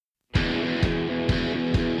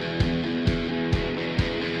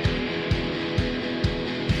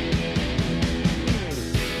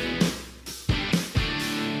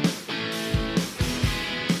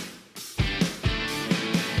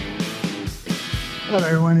Hello,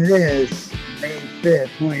 everyone. It is May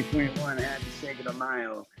 5th, 2021. Happy Cinco de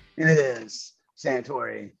Mayo. And it is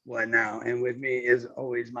Santori. What now? And with me is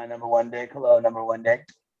always my number one dick. Hello, number one dick.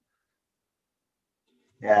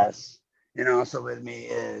 Yes. And also with me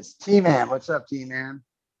is T-Man. What's up, T-Man?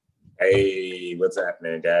 Hey, what's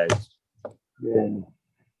happening, guys? Good.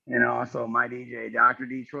 And also my DJ, Dr.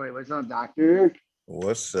 Detroit. What's up, Doctor?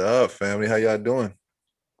 What's up, family? How y'all doing?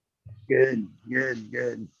 Good, good,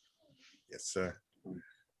 good. Yes, sir.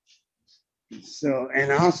 So,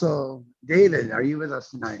 and also, David, are you with us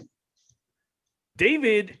tonight?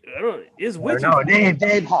 David, I don't is with No, you.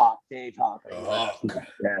 Dave Hawk. Dave Hawk. Oh.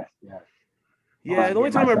 Yeah, yeah. Yeah, the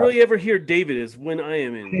only time I really ever hear David is when I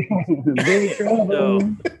am in Big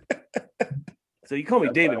trouble. So you call me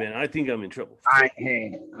David, man. I think I'm in trouble. I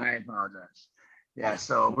apologize. Yeah,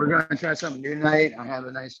 so we're gonna try something new tonight. I have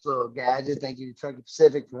a nice little gadget. Thank you to Trucker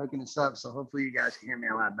Pacific for hooking us up. So hopefully you guys can hear me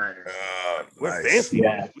a lot better. We're Nice. fancy.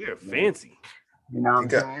 Yeah. We are fancy. You know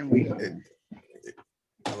what I'm saying?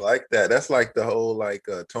 I like that. That's like the whole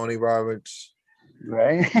Tony Roberts,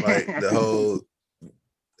 Right? like the whole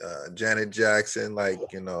Janet Jackson, like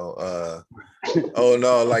oh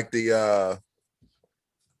no, like the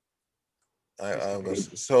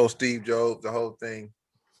so Steve Jobs, the whole thing.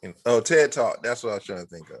 TED Talk. That's what I was trying to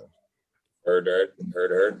think of. Heard.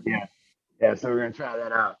 Yeah, so we're gonna try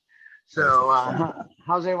that out. So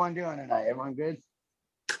how's everyone doing tonight? Everyone good?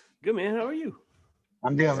 Good, man. How are you?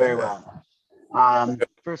 I'm doing very well.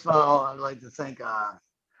 First of all, I'd like to thank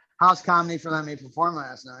House Comedy for letting me perform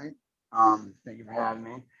last night. Thank you for having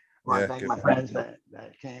me. I want to thank my friends that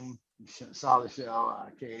came, saw the show.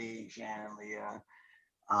 Katie, Shannon, Leah,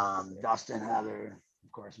 Dustin, Heather,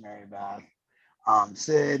 of course, Mary Beth,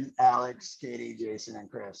 Sid, Alex, Katie, Jason, and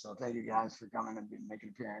Chris. So thank you guys for coming and making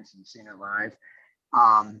an appearance and seeing it live.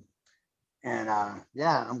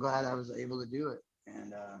 Yeah, I'm glad I was able to do it.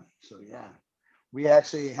 And so yeah, we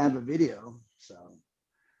actually have a video. So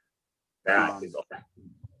That is all.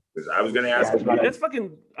 Because I was gonna ask. Dude, that's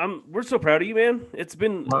fucking. We're so proud of you, man. It's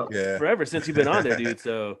been forever since you've been on there, dude.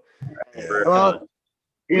 So well,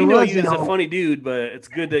 we know you as a funny dude, but it's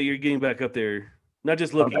good that you're getting back up there. Not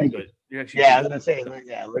just looking, but you're actually. Yeah, I was gonna say,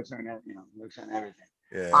 looks on everything.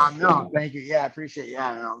 Yeah. No, thank you. Yeah, I appreciate it.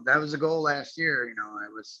 Yeah, no, that was the goal last year. I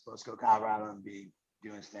was supposed to go to Colorado and be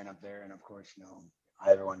doing stand up there, and of course,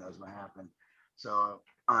 everyone knows what happened. So,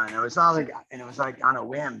 and it was like on a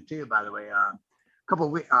whim too. By the way, a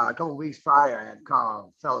couple weeks prior, I had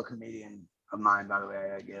called a fellow comedian of mine. By the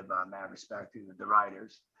way, I give mad respect to the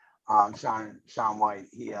writers. Sean White.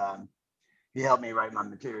 He helped me write my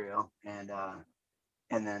material, and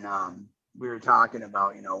then we were talking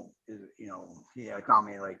about, he had called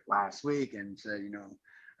me like last week and said,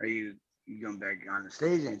 are you going back on the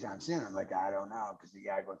stage anytime soon? I'm like, I don't know, because the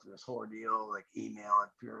guy go through this ordeal, like email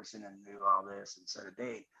in person and do all this and set a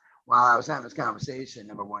date. While I was having this conversation,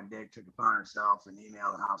 number one dick took it upon herself and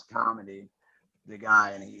emailed the House Comedy, the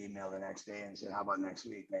guy, and he emailed the next day and said, how about next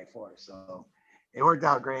week, May 4th? So it worked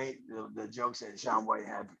out great. The jokes that Sean White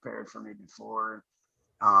had prepared for me before,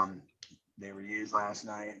 they were used last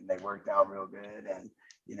night and they worked out real good. And,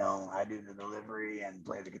 I do the delivery and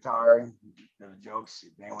play the guitar. The jokes,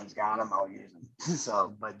 if anyone's got them, I'll use them.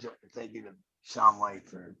 So, but thank you to Sean White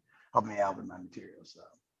for helping me out with my material. So,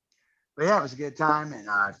 but yeah, it was a good time and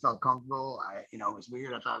I felt comfortable. It was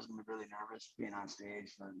weird. I thought I was going to be really nervous being on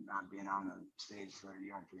stage for not being on the stage for a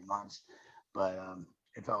year and 3 months, but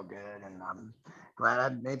it felt good and I'm glad I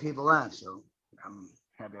made people laugh. So I'm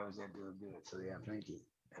happy I was able to do it. So yeah, thank you,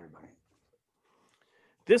 everybody.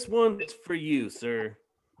 This one's for you, sir.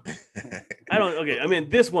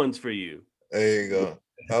 This one's for you. There you go.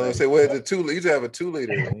 I was gonna say, where's the 2 liter? You used to have a 2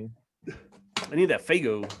 liter. I need that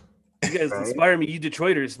Faygo. You guys inspire me. You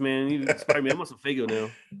Detroiters, man. You inspire me. I want some Faygo now.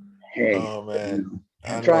 Hey, oh man,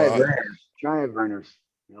 try Vernors.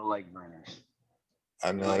 You'll like Vernors.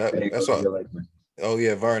 I know that's all. Oh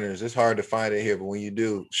yeah, Vernors. It's hard to find it here, but when you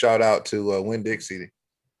do, shout out to Winn-Dixie.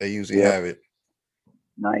 They usually have it.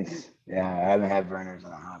 Nice. Yeah, I haven't had Vernors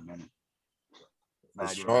in a hot minute.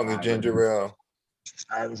 As strong as ginger ale.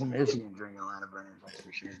 I was in Michigan drinking a lot of Vernors, that's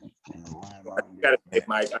for sure. I'm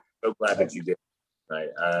so glad that you did. Right.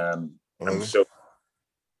 I'm so,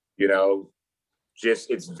 just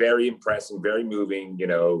it's very impressive, very moving.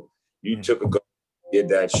 You took a go, did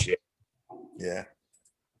that shit. Yeah.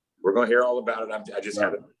 We're gonna hear all about it. I just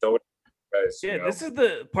had to throw it. Because, this is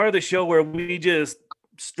the part of the show where we just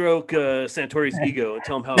stroke Santori's ego and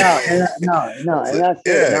tell him how No, and that's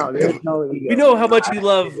it. Yeah, No, there's no ego. we know how much you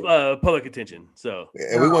love public attention. So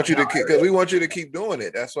and we want you to No, keep, because we want you to keep doing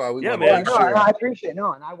it. That's why we Yeah, want man. to No, make sure. I appreciate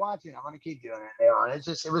and I watch it. I want to keep doing it. And it's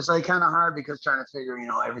just, it was like kind of hard because trying to figure,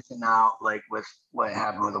 everything out, like with what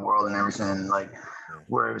happened with the world and everything, like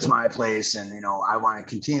where it was my place. And, I want to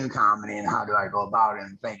continue comedy and how do I go about it?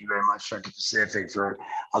 And thank you very much, Circuit Pacific, for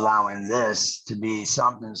allowing this to be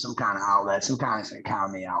something, some kind of outlet, some kind of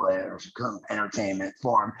comedy outlet or some entertainment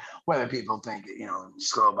form, whether people think,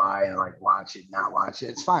 scroll by and like watch it, not watch it.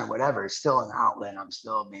 It's fine, whatever. It's still an outlet. I'm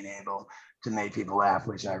still being able to make people laugh,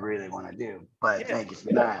 which I really want to do. But thank you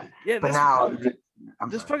for that. yeah, But now,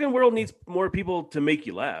 this fucking world needs more people to make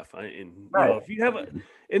you laugh. Right. If you have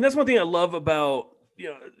and that's one thing I love about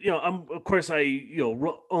I'm of course I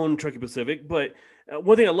own Truckee Pacific, but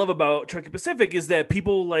one thing I love about Truckee Pacific is that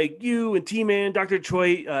people like you and T-Man, Dr.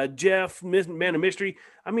 Detroit, Jeff, Man of Mystery.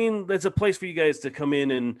 I mean, that's a place for you guys to come in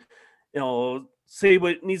and say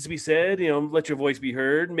what needs to be said. Let your voice be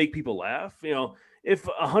heard, make people laugh. If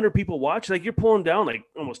 100 people watch, like you're pulling down like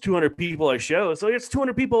almost 200 people a show, so it's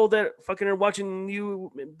 200 people that fucking are watching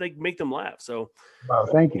you, like make them laugh. So, well,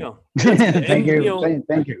 thank you. thank you.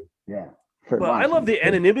 Thank you. Yeah. But I love the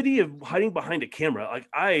anonymity of hiding behind a camera. Like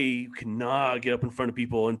I cannot get up in front of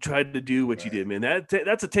people and try to do what you did, man.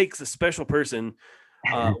 Takes a special person,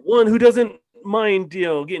 one who doesn't mind,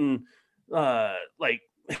 getting like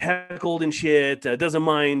heckled and shit. Doesn't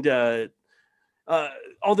mind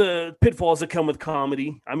all the pitfalls that come with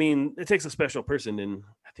comedy. I mean, it takes a special person, and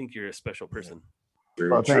I think you're a special person.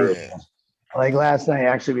 Well, thank you. Like last night,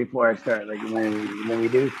 actually, before I start, like when we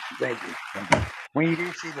do, thank you. When you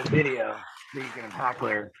do see the video, speaking of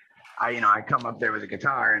heckler, I come up there with a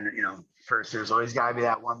guitar, and first there's always got to be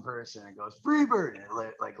that one person that goes Freebird, and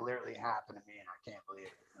it like literally happened to me, and I can't believe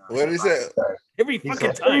it. What is that? Every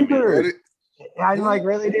fucking time. I'm like,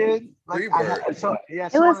 really, dude? Like,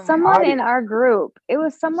 it was someone in our group. It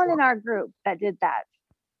was someone in our group that did that.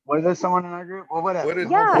 Was there someone in our group? Well, whatever. It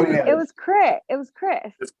was Chris. It was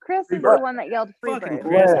Chris. Chris is the one that yelled Fucking Freebird.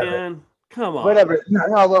 Chris, man. Come on. Whatever.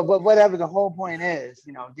 No, but whatever. The whole point is,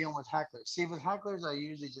 dealing with hecklers. See, with hecklers, I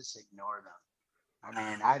usually just ignore them. I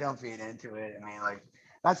mean, I don't feed into it. I mean, like,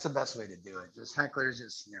 that's the best way to do it. Just hecklers,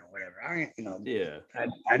 just whatever. I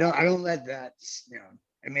don't let that.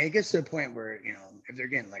 I mean, it gets to a point where if they're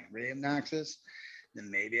getting like really obnoxious,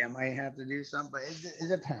 then maybe I might have to do something. But it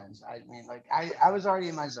depends. I mean, like I was already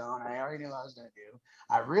in my zone. I already knew what I was gonna do.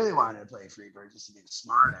 I really wanted to play Freebird just to be a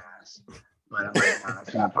smart ass. But I'm like, no,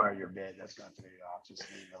 that's not part of your bid. That's gonna throw you off. Just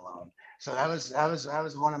leave it alone. So that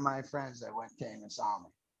was one of my friends that came and saw me.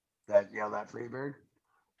 That yelled at Freebird.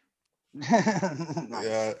 Nice.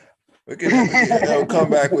 Yeah, we can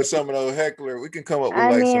come back with some of those heckler. We can come up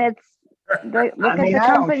with look at the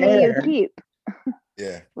company you keep.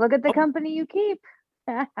 Yeah. Look at the company you keep.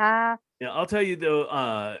 Yeah, I'll tell you though,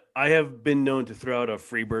 I have been known to throw out a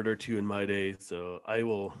Freebird or two in my day, so I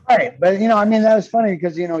will. Right, but I mean, that was funny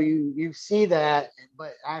because you see that,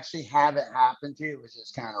 but actually have it happen to you was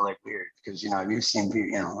just kind of like weird because you've seen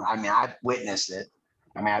people. I mean, I've witnessed it.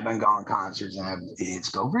 I mean, I've been going to concerts and have idiots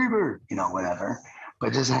go Freebird, whatever.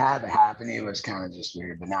 But just have it happen, it was kind of just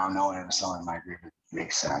weird. But now knowing it was someone in my group, it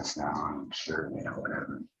makes sense now. I'm sure,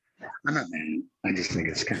 whatever. I'm not mad. I just think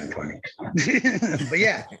it's kind of funny. But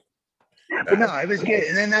yeah. But no, it was good.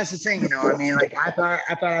 And then that's the thing, I mean, like I thought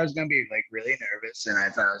I was gonna be like really nervous and I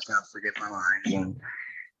thought I was gonna forget my lines.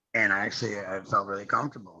 And I felt really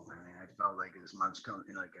comfortable. I mean, I felt like as much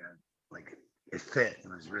like it fit. It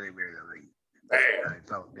was really weird. I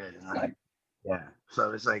felt good. And yeah.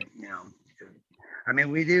 So it's like, I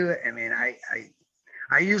mean, we do. I mean,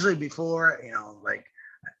 I usually before,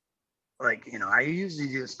 I usually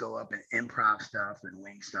just go up and improv stuff and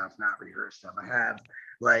wing stuff, not rehearse stuff. I have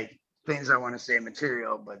like things I want to say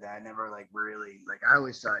material, but I never like really like. I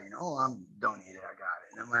always thought, don't need it, I got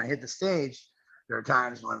it. And then when I hit the stage, there are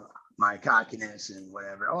times when my cockiness and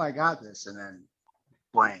whatever, I got this, and then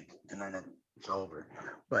blank, and then it's over.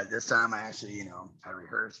 But this time I actually, I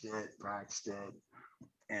rehearsed it, practiced it,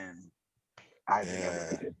 and I think I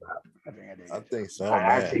did a good job. I think so,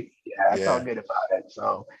 I felt good about it.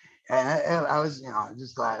 So, and I was, I'm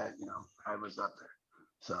just glad that, I was up there.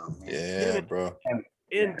 So, bro.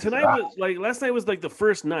 And tonight was like last night was like the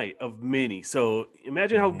first night of many. So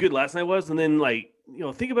imagine how good last night was, and then like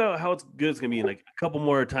think about how good it's gonna be in like a couple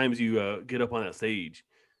more times you get up on that stage.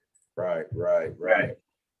 Right.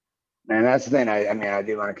 Man, that's the thing. I mean, I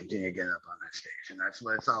do want to continue getting up on that stage, and that's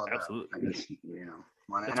what it's all about. Absolutely. I just,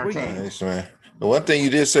 want to entertain. Nice, man. The one thing you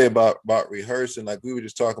did say about rehearsing, like we were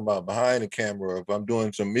just talking about behind the camera, if I'm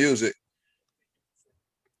doing some music,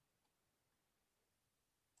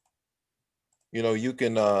 you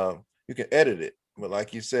can edit it, but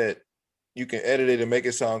like you said, you can edit it and make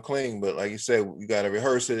it sound clean. But like you said, you got to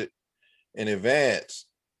rehearse it in advance.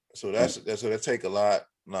 So that's that take a lot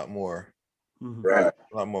more, Right.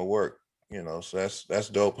 a lot more work. So that's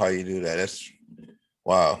dope how you do that. That's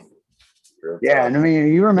wow. Yeah, and I mean,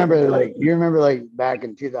 you remember like back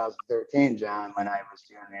in 2013, John, when I was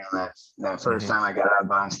doing that first time I got up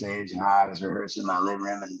on stage and I was rehearsing my living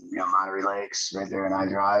room in Monterey Lakes right there in I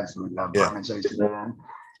Drive, with the apartments I used to live in.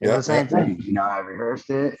 It was the same thing, I rehearsed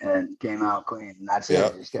it and it came out clean, and that's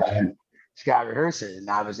it. Just got to rehearse it, and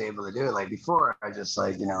I was able to do it. Like before, I just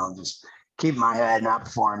just keep my head, not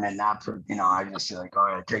perform it, not for I just like, all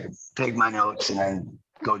right, take my notes and then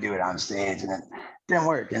go do it on stage, and it didn't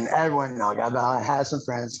work. And everyone, I had some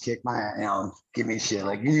friends kick my, give me shit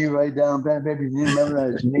like, you need to write down, pen, paper, you need to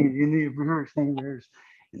memorize, you need to rehearse.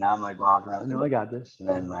 And I'm like walking around, no, I got this. And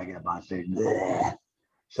then I get up on stage, bleh.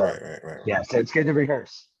 So right. Yeah, so it's good to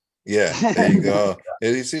rehearse. Yeah, there you go.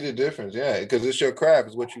 And you see the difference, because it's your craft,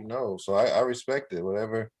 is what you know. So I respect it.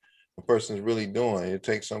 Whatever a person's really doing, it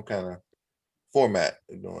takes some kind of format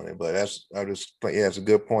of doing it. But it's a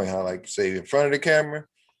good point. How, like you say, in front of the camera,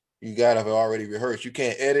 you gotta have already rehearsed. You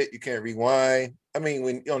can't edit, you can't rewind. I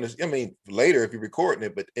mean, later if you're recording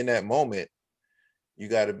it, but in that moment, you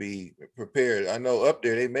got to be prepared. I know up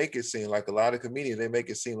there they make it seem like, a lot of comedians, they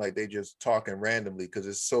make it seem like they just talking randomly because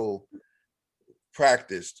it's so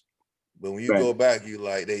practiced. But when you go back, you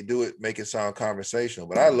they do it, make it sound conversational.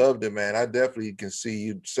 But I loved it, man. I definitely can see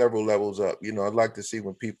you several levels up. I'd like to see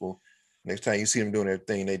when people, next time you see them doing their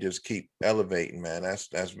thing, they just keep elevating, man.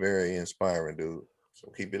 That's very inspiring, dude.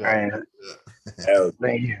 So keep it up.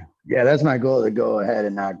 Thank you. Yeah, that's my goal, to go ahead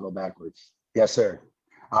and not go backwards. Yes, sir.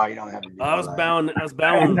 Oh, you don't have to do I was that.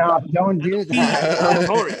 bound. No, don't do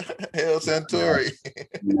that. Hail Santori.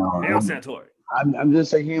 No, Hail Santori. I'm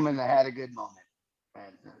just a human that had a good moment.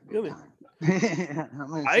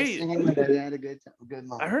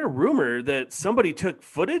 I heard a rumor that somebody took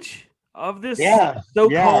footage of this I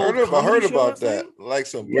so-called heard about that. thing? Like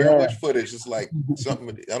some Blair Witch footage. It's like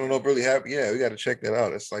something, I don't know if it really happened. Yeah, we got to check that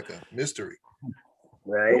out. It's like a mystery.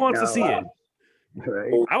 Right? Who wants to see it?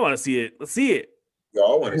 Right. I want to see it. Let's see it. We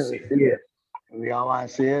all want to see it. We all want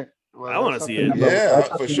to see it. Well, I want to see it. Yeah,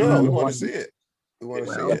 for sure. We want to see it. We want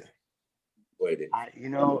to see it.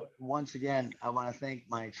 Once again, I want to thank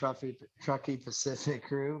my Truckee Pacific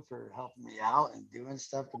crew for helping me out and doing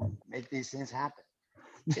stuff to make these things happen.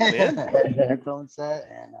 Headphone set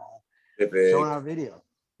and showing our video.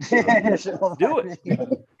 Do it.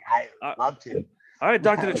 I love to. All right,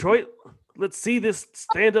 Dr. Detroit, let's see this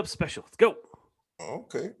stand-up special. Let's go.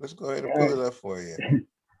 Okay, let's go ahead and pull it up for you.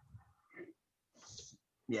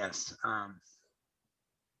 Yes.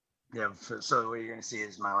 So what you're going to see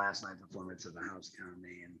is my last night performance of the house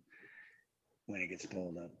comedy, and when it gets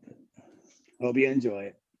pulled up. Hope you enjoy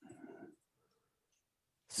it.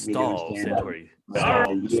 Stall, Santori.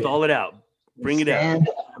 Stall it out. Bring it out.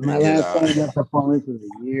 My last stand-up performance was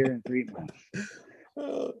a year and 3 months.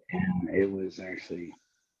 And it was actually.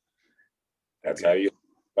 That's how you,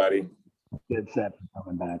 buddy. Good set for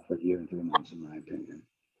coming back for a year and 3 months, in my opinion.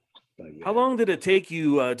 How long did it take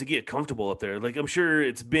you to get comfortable up there? Like, I'm sure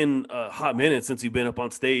it's been a hot minute since you've been up on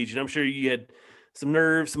stage, and I'm sure you had some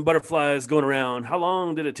nerves, some butterflies going around. How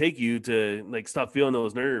long did it take you to stop feeling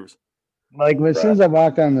those nerves? Like, as soon as I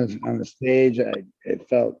walked on the stage, it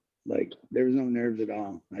felt like there was no nerves at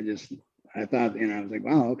all. I thought, I was like,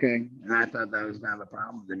 wow, okay. And I thought that was not a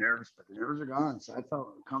problem, the nerves, but the nerves are gone. So I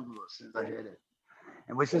felt comfortable as soon as I hit it.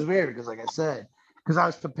 And which is weird because, like I said, because I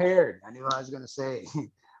was prepared. I knew what I was going to say.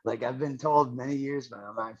 Like, I've been told many years by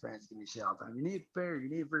my friends, give me shit all the time. You need to prepare. You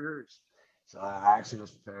need to rehearse. So I actually was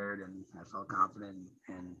prepared, and I felt confident.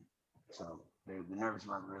 And so the nerves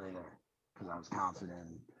weren't really there because I was confident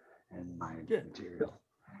in my material.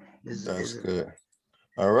 That's good.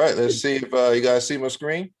 All right, let's see if you guys see my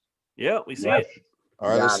screen. Yeah, we see it. All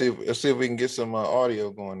right, let's see if we can get some audio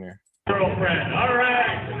going there. Girlfriend. All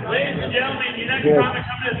right, ladies and gentlemen, your next comic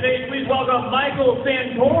coming to stage, please welcome Michael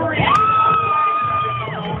Santori.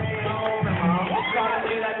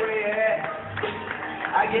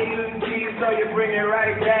 I gave you the keys, so you bring it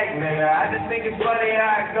right back, nigga. I just think it's funny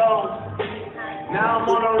how it goes. Now I'm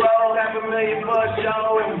on the road, $500,000 for a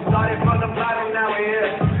show, and we started from the bottom, now we're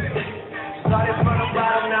here. Started from the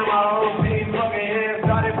bottom, now my whole team fucking here.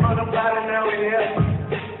 Started from the bottom, now we're here.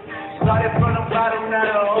 Started from the bottom, now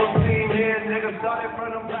the whole team here, nigga. Started from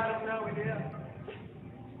the bottom, now we're here.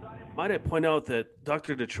 Might I point out that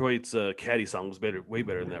Dr. Detroit's Caddy song was way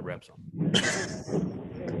better than that rap song.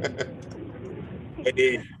 I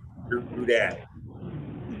did do that.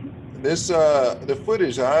 This the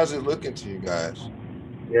footage, how's it looking to you guys?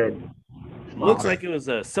 Good. Looks Okay. like it was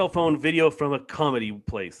a cell phone video from a comedy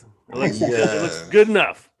place. It looks, it looks Yeah. good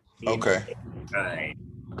enough. Okay. Right.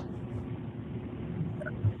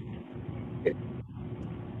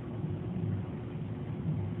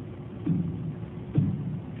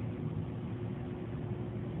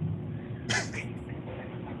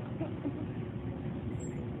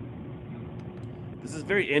 This is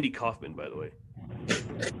very Andy Kaufman, by the way.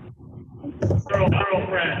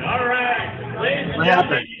 Girlfriend. All right. Ladies and What gentlemen,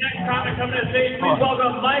 happened? your next comic coming to stage, please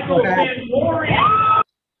welcome Michael Santori.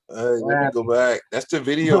 Hey, let me go back. That's the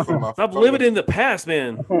video from my Stop phone. living in the past,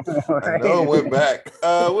 man. I know it went back.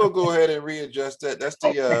 We'll go ahead and readjust that. That's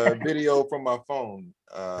the video from my phone.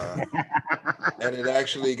 And it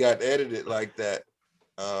actually got edited like that.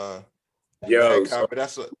 Yo, Bad copy.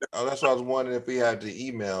 That's what I was wondering if we had the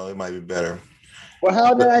email, it might be better. Well,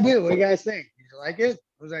 how did I do? What do you guys think? Did you like it?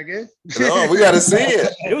 Was that good? No, we gotta see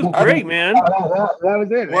it. It was great, man. That was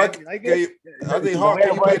it. Man. What You like can it? you- I think Hawk,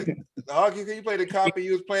 can you play the copy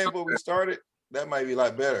you was playing before we started? That might be a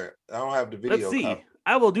lot better. I don't have the video. Let's see. copy.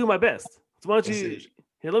 I will do my best. So why don't Let's you see.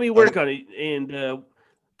 here? Let me work on it and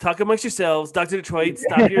talk amongst yourselves. Dr. Detroit,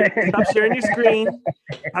 stop sharing your screen.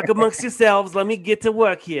 Talk amongst yourselves. Let me get to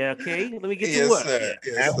work here, okay? Let me get to Yes, work. sir.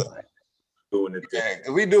 Yes, sir. doing it. Yeah, if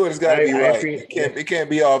we do it, it's got to be I right. appreciate It can't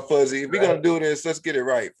be all fuzzy. If we're gonna do this, let's get it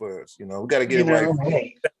right first. You know, we got to get it right.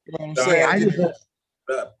 Hey, You know what I'm No, saying? I Get just,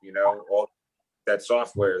 it- Up, you know, all that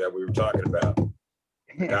software that we were talking about.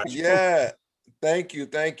 Gotcha. Yeah. Thank you.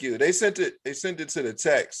 They sent it to the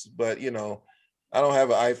text, but you know, I don't have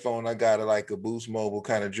an iPhone. I got like a Boost Mobile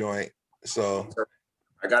kind of joint. So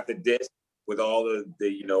I got the disc with all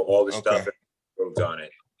the you know, all the stuff Okay. that goes on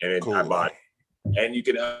it, and Cool. I bought it. And you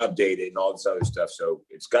can update it and all this other stuff. So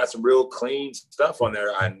it's got some real clean stuff on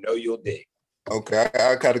there. I know you'll dig. okay,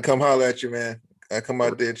 I gotta come holler at you, man. I come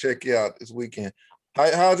out there and check you out this weekend.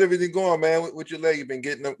 How's everything going, man? With your leg, you been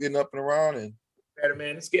getting up and around, and Better,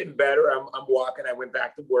 man. It's getting better. I'm walking. I went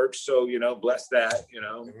back to work, so you know, bless that. You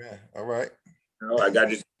know, yeah, all right. I got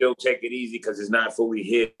to still take it easy because it's not fully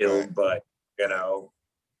healed. Right. But you know,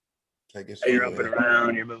 Take it you're slow, up and man.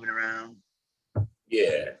 around, you're moving around.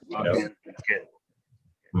 yeah, you know, That's good.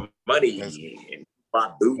 money That's- and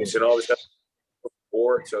my boots and all this stuff.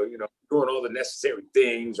 Sport, so you know, doing all the necessary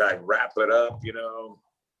things. I wrap it up. You know,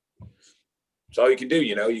 it's all you can do.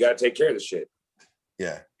 You know, you got to take care of the shit.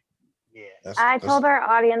 Yeah. Yeah. I told our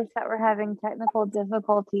audience that we're having technical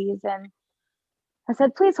difficulties, and I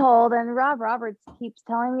said, please hold. And Rob Roberts keeps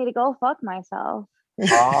telling me to go fuck myself.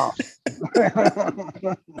 Oh.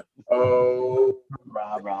 Oh,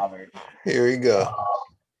 Rob Robert. Here we go.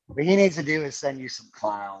 What he needs to do is send you some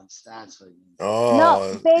clowns. That's what he needs.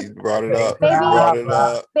 Oh, babe- you brought it up. baby- You brought it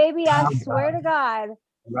up. Baby, I swear to God,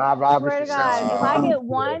 Rob I Roberts. swear to is God, sending if you I clowns. get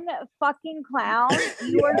one fucking clown,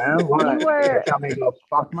 you Yeah, are, what? you were, Tell me to go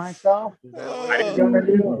fuck myself? Is that what Oh. you're gonna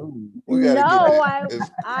do? We gotta No, we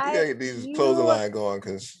I- gotta get these you- closing line going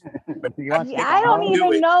because He wants to I come don't home? Do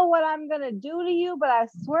even it. know what I'm gonna do to you, but I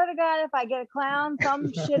swear to God, if I get a clown,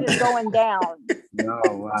 some shit is going down. No,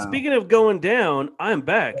 wow. Speaking of going down, I'm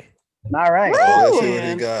back. All right. let's see what he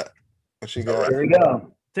And- got. What she got? Here we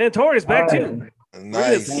go. Santori's back All too. right. We're gonna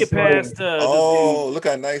Nice. skip past. Oh, look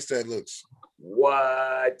how nice that looks.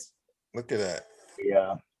 what? Look at that.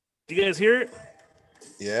 Yeah. Do you guys hear it?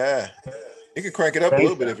 Yeah. You can crank it up a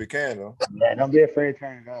little bit if you can, though. Yeah, don't be afraid to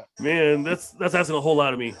turn it up. Man, that's asking a whole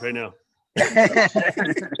lot of me right now.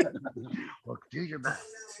 Well, do your best.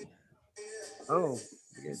 Oh,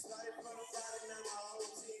 good.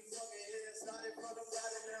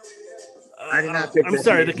 I did not pick I'm this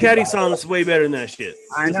sorry, the music. caddy song's way better than that shit.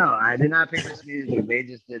 I know. I did not pick this music. They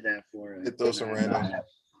just did that for us. Hit those some randoms. Right.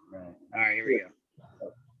 All right, here we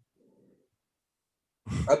go.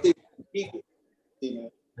 I think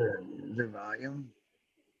Is there volume?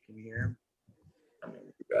 Can you hear him?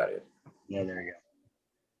 you got it. Yeah, there we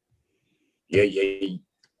go. Yeah.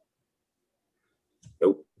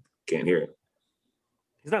 Nope, can't hear it.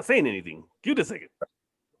 He's not saying anything. Give it a second.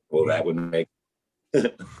 Well, that would make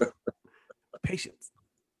Patience.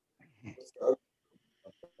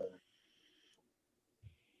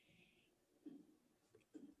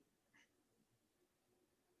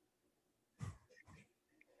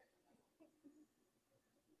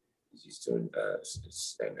 he's doing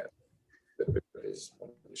stand up. Is one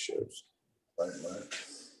of the shows.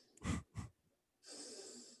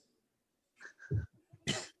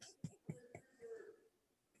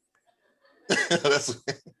 That's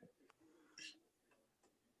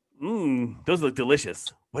Those look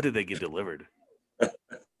delicious. What did they get delivered?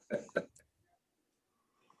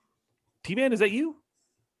 T-Man, is that you?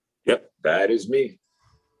 Yep. That is me.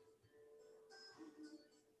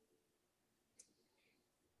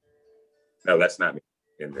 No, that's not me.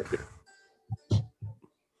 In there.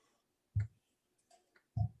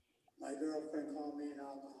 My girlfriend called me an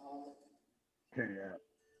alcoholic. Yeah.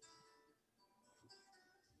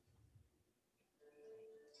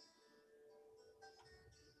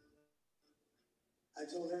 I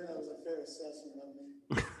told her that was a fair assessment of me.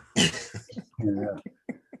 Yeah.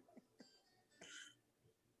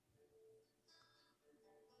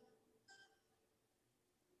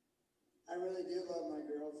 I really do love my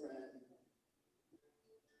girlfriend.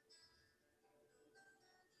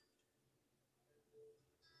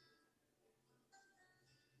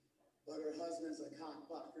 But her husband's a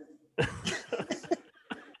cockblocker.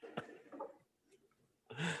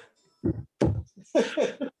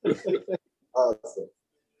 Awesome.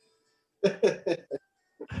 When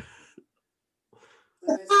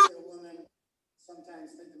I see a woman,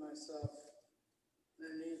 sometimes think to myself,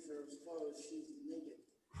 underneath her clothes, she's naked.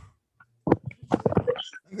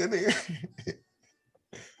 Good nigga.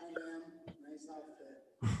 Hi, ma'am. Nice outfit.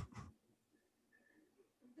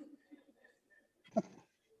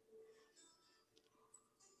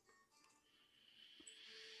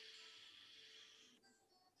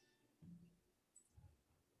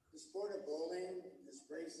 The sport of bowling is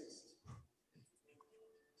racist.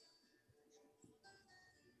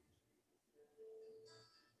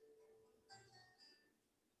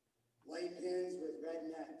 White pins with red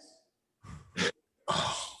necks.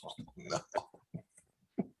 Oh, no.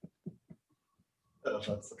 That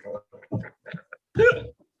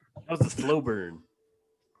was a slow burn.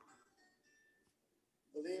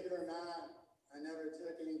 Believe it or not, I never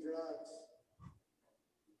took any drugs.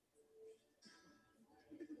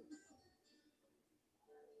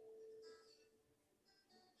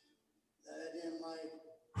 That I didn't like.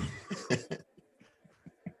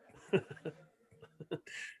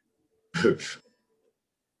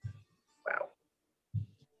 Wow.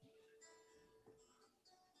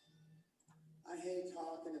 I hate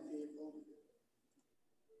talking to people.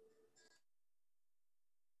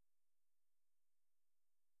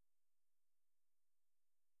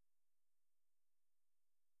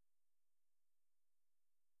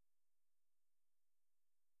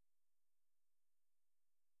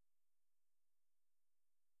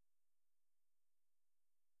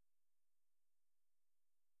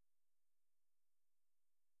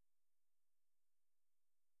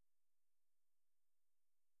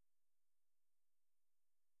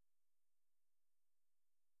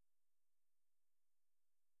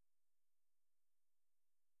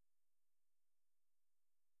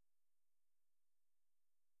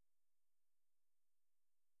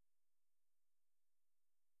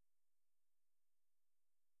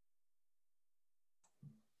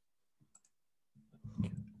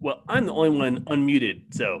 Well, I'm the only one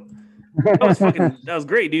unmuted, so that was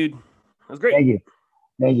great, dude. That was great. Thank you.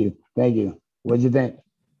 Thank you. Thank you. What'd you think?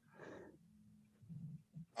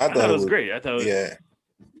 I thought it was great. I thought yeah.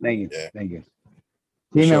 Thank you. Yeah. Thank you.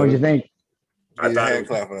 For T-Man, sure. what'd you think? I Need a thought hand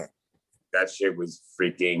clap for that. that shit was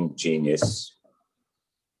freaking genius.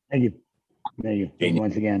 Thank you. Thank you. Thank you.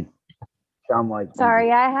 Once again. Sound like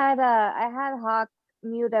Sorry, I had Hawk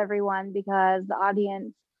mute everyone because the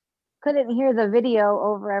audience couldn't hear the video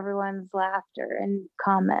over everyone's laughter and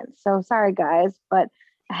comments. So sorry, guys, but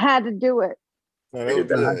I had to do it. No, that was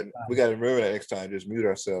good. We got to remember that next time. Just mute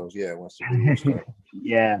ourselves. Yeah, once the video starts.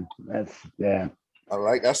 Yeah, yeah.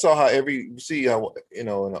 I saw how you see how, in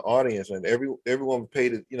the audience, and everyone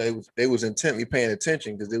paid it, they was intently paying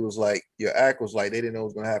attention, because it was like your act was like they didn't know what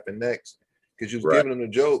was gonna happen next, because you was giving them the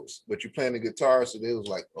jokes, but you playing the guitar, so they was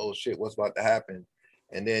like, oh shit, what's about to happen?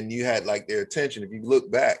 And then you had like their attention. If you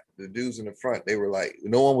look back, the dudes in the front, they were like,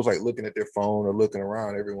 no one was like looking at their phone or looking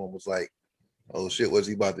around. Everyone was like, oh shit, what's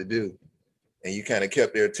he about to do? And you kind of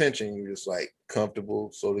kept their attention. You're just like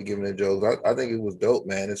comfortable, slowly giving their jokes. I think it was dope,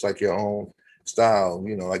 man. It's like your own style,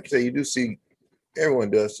 like you say, you do see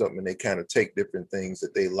everyone does something and they kind of take different things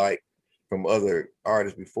that they like from other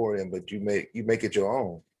artists before them, but you make it your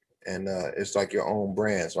own, and it's like your own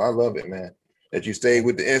brand. So I love it, man, that you stayed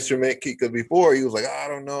with the instrument, because before he was like, I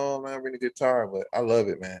don't know, I'm not really guitar, but I love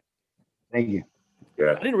it, man. Thank you.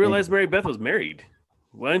 Yeah. I didn't realize Mary Beth was married.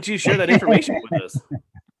 Why don't you share that information with us?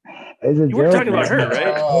 You were talking about her,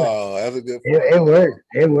 right? Oh, that's a good point. It worked.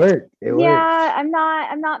 It worked. It worked. Yeah, I'm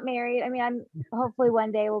not married. I mean, I'm hopefully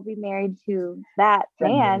one day we'll be married to that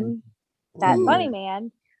man, that funny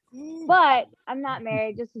man. But I'm not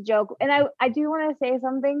married, just a joke. And I do want to say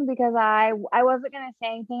something, because I wasn't gonna say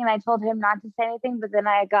anything, and I told him not to say anything, but then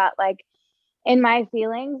I got like in my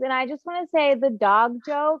feelings. And I just want to say the dog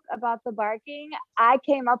joke about the barking, I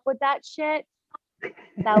came up with that shit.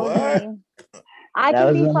 That was What? me. I That can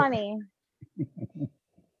was be one- funny.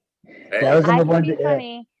 That was I the can one. be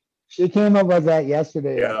funny. She came up with that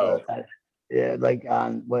yesterday. Yo. Yeah, like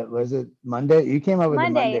on what was it? Monday? You came up with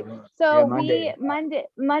Monday. the Monday. So Yeah, Monday.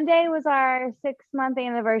 Monday was our 6-month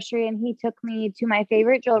anniversary, and he took me to my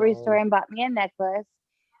favorite jewelry store and bought me a necklace.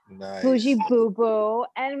 Nice. Bougie Boo Boo.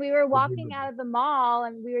 And we were Bougie walking Boo out of the mall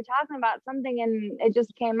and we were talking about something and it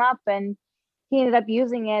just came up and he ended up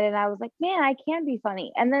using it. And I was like, man, I can be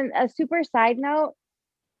funny. And then a super side note,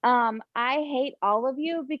 I hate all of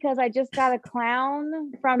you because I just got a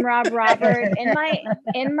clown from Rob Robert in my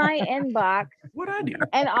inbox. What I do?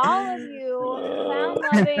 And all of you clown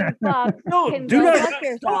loving fucks No, can do go not fuck don't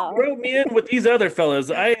yourself. rope me in with these other fellas.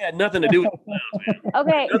 I had nothing to do with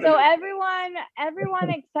Okay, so everyone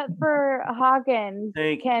except for Hawkins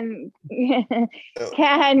Thank- can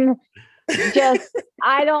can just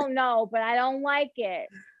I don't know, but I don't like it.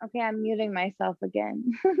 Okay, I'm muting myself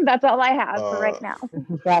again. That's all I have for right now.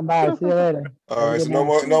 Stop by. See you later. All right, so no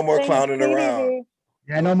more Thanks, clowning sweetie around. bee.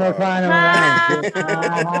 Yeah, no more clowning Ha, around.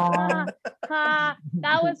 ha, ha.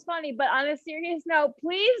 That was funny, but on a serious note,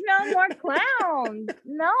 please no more clowns.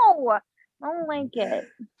 No, I don't like it.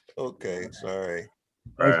 Okay, sorry.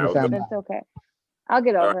 Thanks for All right, stopping by. That's okay. I'll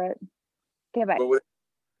get over it. Okay, bye.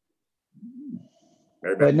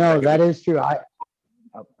 But no, that is true.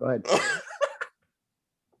 Oh, go ahead.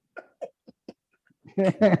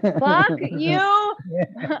 Fuck you.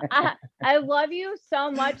 I love you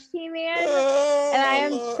so much, T-Man. And I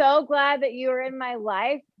am so glad that you are in my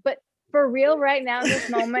life. But for real, right now, in this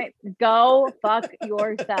moment, go fuck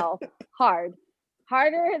yourself.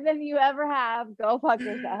 Harder than you ever have. Go fuck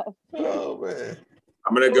yourself. Oh man.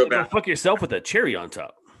 I'm gonna go Go back. fuck yourself with a cherry on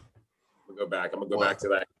top. I'm gonna go back to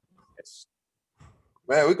that. It's-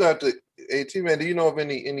 Man, we got to. Hey, T-Man, do you know of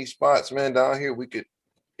any spots, man, down here we could,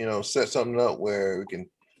 set something up where we can,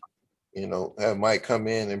 have Mike come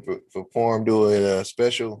in and perform, do a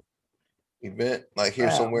special event like here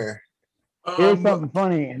Wow. somewhere. Here's something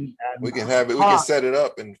funny. And We can have it. We can set it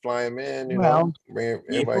up and fly him in. Well, bring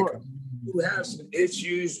everybody. Come. We have some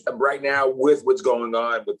issues right now with what's going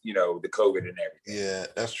on with the COVID and everything. Yeah,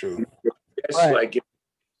 that's true. It's Right. like it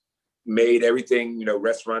made everything,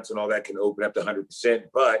 restaurants and all that can open up to 100%.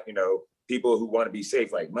 But people who want to be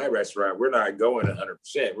safe, like my restaurant, we're not going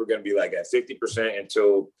 100%. We're going to be like at 50%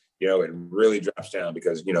 until it really drops down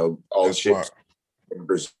because all the That's shit smart. in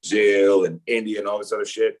Brazil and India and all this other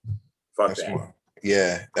shit. Fuck That's that. smart.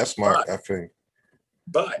 Yeah, that's smart. I think.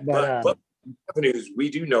 But But, news, we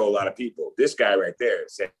do know a lot of people. This guy right there,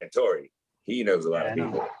 Santori, he knows a lot Yeah, of I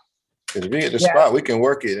know. people. 'Cause if we get the Yeah. spot, we can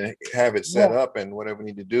work it and have it set up and whatever we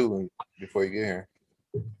need to do before you get here.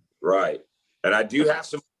 Right. And I do have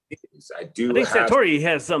some meetings. I I think have Santori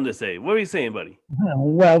has something to say. What are you saying, buddy?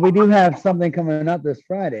 well, we do have something coming up this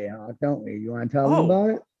Friday, don't we? You want to tell them Oh. about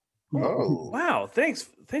it? Oh, Wow, thanks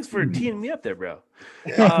for teeing me up there, bro.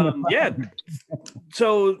 yeah. Yeah.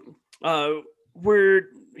 So we're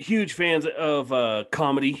huge fans of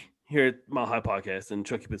comedy here at Mile High Podcast and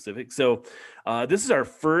Chucky Pacific. So this is our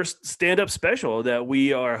first stand-up special that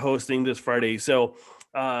we are hosting this Friday. So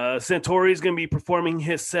Santori is going to be performing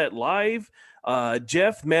his set live.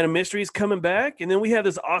 Jeff, Man of Mystery, is coming back. And then we have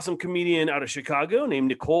this awesome comedian out of Chicago named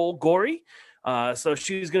Nicole Gorey. So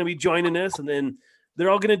she's going to be joining us. And then they're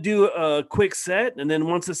all going to do a quick set. And then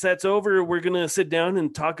once the set's over, we're going to sit down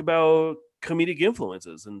and talk about comedic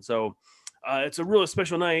influences. And so it's a really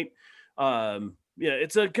special night. Yeah,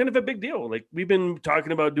 it's a kind of a big deal. Like we've been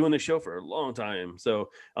talking about doing this show for a long time. So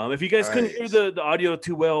if you guys couldn't hear Nice. the audio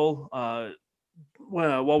too well,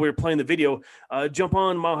 while we were playing the video, jump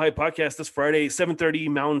on Mile High Podcast this Friday, 7:30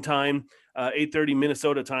 Mountain Time, 8:30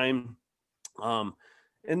 Minnesota time.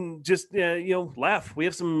 And just laugh. We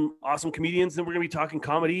have some awesome comedians, and we're gonna be talking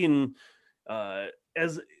comedy. And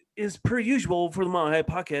as is per usual for the Mile High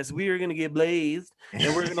Podcast, we are gonna get blazed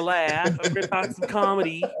and we're gonna laugh. And we're gonna talk some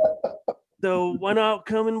comedy. So why not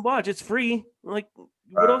come and watch? It's free. Like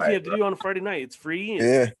what else do you have to do on a Friday night? It's free. And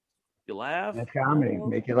Yeah. you laugh. That's comedy.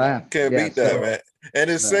 Make you laugh. Can't Yeah, beat that, so- man. And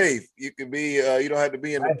it's Right. safe. You can be. You don't have to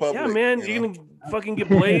be in the public. Yeah, man, you you're know? gonna fucking get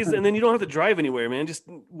blazed, and then you don't have to drive anywhere, man. Just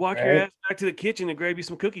walk your Right. ass back to the kitchen and grab you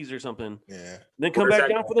some cookies or something. Yeah. Then come Where's back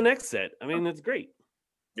that down for the next set. I mean, it's great.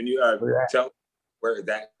 Can you tell where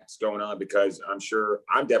that's going on? Because I'm sure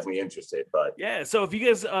I'm definitely interested, but Yeah. So if you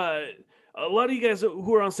guys a lot of you guys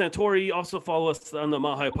who are on Santori also follow us on the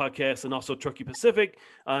Mile High Podcast and also Truckee Pacific.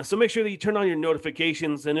 So make sure that you turn on your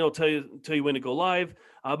notifications, and it'll tell you when to go live.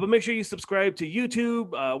 But make sure you subscribe to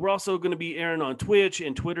YouTube. We're also going to be airing on Twitch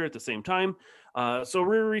and Twitter at the same time. So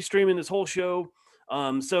we're restreaming this whole show.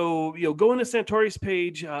 So go into Santori's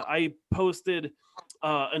page. I posted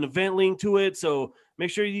an event link to it. So make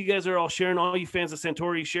sure you guys are all sharing. All you fans of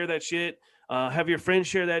Santori, share that shit. Have your friends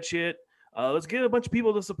share that shit. Let's get a bunch of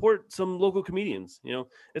people to support some local comedians.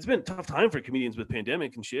 It's been a tough time for comedians with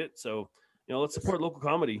pandemic and shit. So, let's support local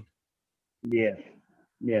comedy. Yeah.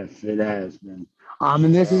 Yes, it has been.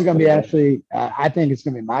 And this is going to be actually, I think it's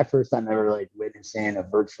going to be my first time ever like witnessing a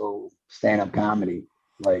virtual stand-up comedy.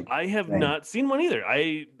 Like I have not seen one either.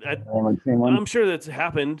 Anyone seen one? I'm sure that's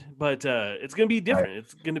happened, but it's going to be different. Right.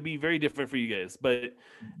 It's going to be very different for you guys. But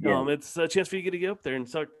it's a chance for you to get up there and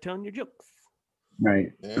start telling your jokes.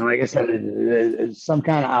 Right. Yeah. And like I said, it's some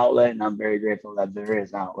kind of outlet, and I'm very grateful that there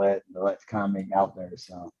is an outlet that lets comedy out there.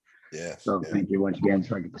 So thank you once again,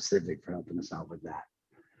 Truckee Pacific, for helping us out with that.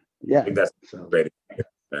 Yeah. That's great.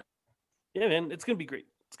 Yeah, man, it's gonna be great.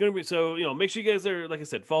 It's gonna be so. Make sure you guys are, like I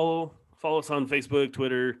said, follow us on Facebook,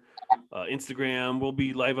 Twitter, Instagram. We'll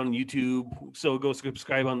be live on YouTube, so go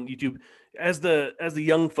subscribe on YouTube. As the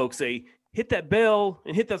young folks say, hit that bell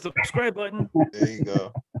and hit that subscribe button. There you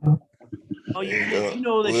go. Oh, you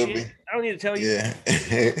know that shit. I don't need to tell you. Yeah.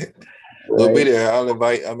 We'll be there.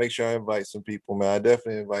 I'll make sure I invite some people, man. I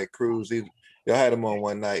definitely invite Cruz. Y'all had him on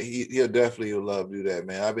one night. He'll definitely love to do that,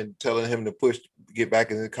 man. I've been telling him to get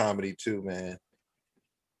back into comedy too, man.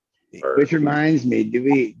 Which reminds me,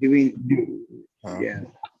 yeah.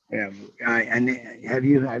 And have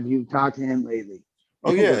you talked to him lately?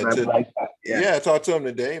 Oh yeah, I talked to him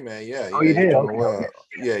today, man. Yeah. Oh, you did? Okay. Well.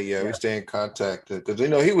 Yeah. We stay in contact because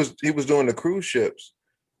he was doing the cruise ships.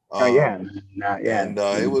 And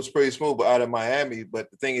it was pretty smooth, but out of Miami.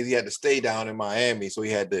 But the thing is, he had to stay down in Miami, so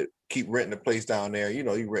he had to keep renting a place down there.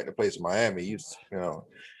 You rent a place in Miami, Yeah.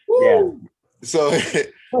 So he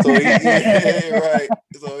right.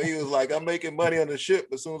 So he was like, I'm making money on the ship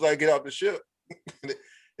as soon as I get off the ship.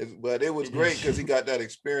 But it was great because he got that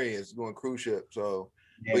experience doing cruise ship. So,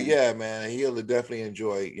 but yeah, man, he'll definitely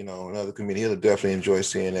enjoy, another comedian. He'll definitely enjoy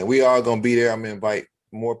seeing that. We are gonna be there. I'm gonna invite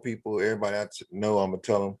more people. Everybody I know, I'm gonna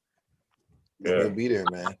tell them. Yeah. We'll be there,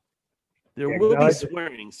 man. There will be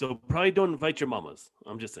swearing, so probably don't invite your mamas.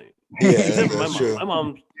 I'm just saying. Yeah, that's my true.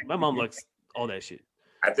 mom. My mom likes all that shit.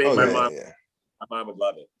 I think my mom would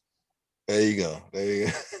love it. There you go.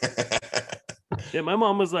 Yeah, my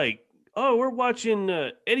mom was like, "Oh, we're watching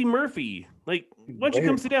Eddie Murphy. Like, why don't you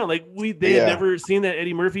come sit down?" Like, they had never seen that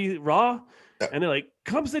Eddie Murphy Raw, and they're like,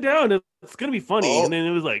 "Come sit down. It's gonna be funny." And then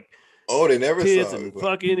it was like, they never kids saw and it.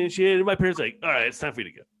 fucking and shit. And my parents were like, "All right, it's time for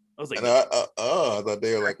you to go." I was like, I thought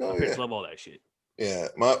they were like, my parents love all that shit. Yeah,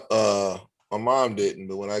 my mom didn't,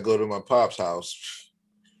 but when I go to my pop's house,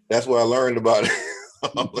 that's where I learned about it.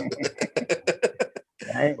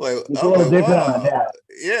 Right? Like, it's a little different on that.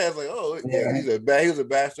 Yeah, it's like, he was a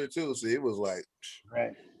bastard too. So it was like,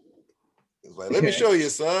 right. It's like, let me show you,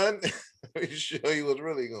 son. Let me show you what's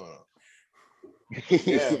really going on.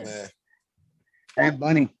 Yeah, man. And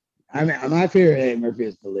Bunny. I mean, my favorite Eddie Murphy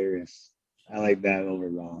is Delirious. I like that over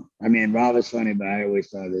Raw. I mean, Raw was funny, but I always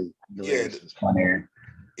thought that Delirious was funnier.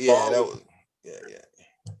 Yeah, that was.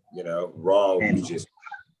 Raw was just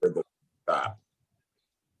for the top.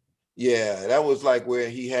 Yeah, that was like where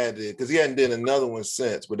he had to, because he hadn't done another one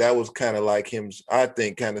since, but that was kind of like him, I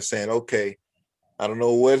think, kind of saying, okay, I don't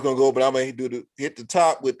know where it's gonna go, but I'm gonna hit the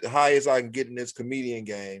top with the highest I can get in this comedian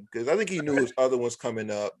game. Because I think he knew his other ones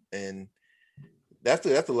coming up, and that's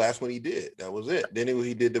the last one he did. That was it. Then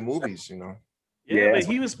he did the movies, Yeah, but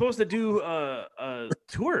he was supposed to do a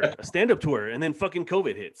tour, a stand-up tour, and then fucking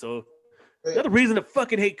COVID hit. So another reason to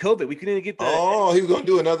fucking hate COVID. We couldn't even get the. Oh, he was gonna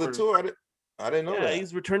do another tour. I didn't know that.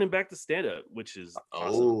 He's returning back to stand-up, which is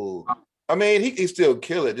awesome. I mean, he still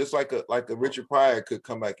kill it, just like a Richard Pryor could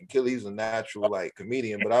come back and kill it. He's a natural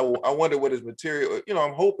comedian, but I wonder what his material.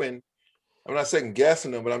 I'm hoping. I'm not second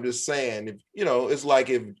guessing him, but I'm just saying, if it's like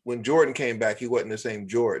if when Jordan came back, he wasn't the same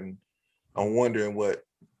Jordan. I'm wondering what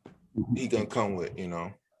he gonna come with,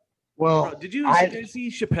 Well, did you see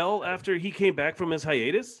Chappelle after he came back from his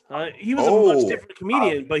hiatus? He was a much different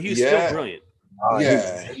comedian, but he was still brilliant.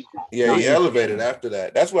 He elevated after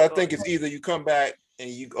that. That's what I think. It's either you come back and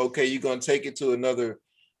you're gonna take it to another,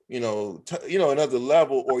 another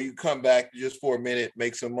level, or you come back just for a minute,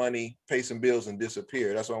 make some money, pay some bills, and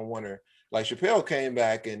disappear. That's what I'm wondering. Like Chappelle came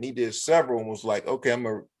back and he did several and was like, okay, I'm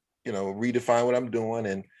gonna, redefine what I'm doing,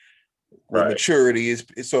 and maturity is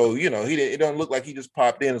so, he didn't. It doesn't look like he just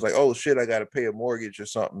popped in. It's like, oh shit, I got to pay a mortgage or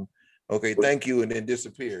something. okay, thank you, and then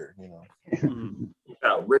disappear. You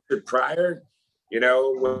know. Richard Pryor,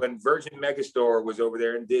 when Virgin Megastore was over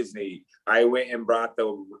there in Disney, I went and bought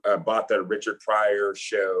the Richard Pryor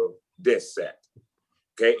show disc set.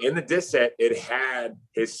 Okay, in the disc set, it had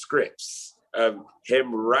his scripts of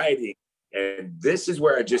him writing, and this is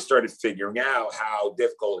where I just started figuring out how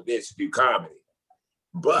difficult it is to do comedy.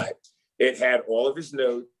 But it had all of his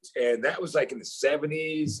notes, and that was like in the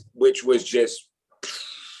 70s, which was just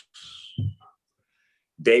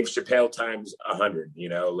Dave Chappelle times 100,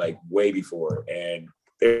 like way before. And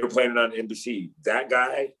they were playing it on NBC. That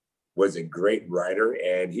guy was a great writer,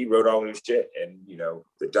 and he wrote all of his shit, and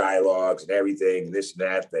the dialogues and everything, and this and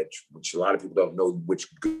that, which a lot of people don't know, which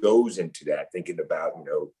goes into that, thinking about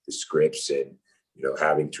the scripts and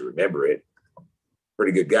having to remember it.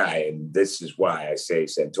 Pretty good guy, and this is why I say,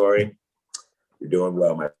 Santori, you're doing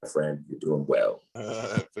well, my friend. You're doing well.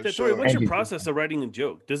 Santori, what's your process of writing a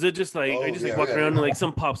joke? Does it just walk around and like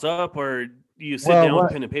something pops up, or do you sit down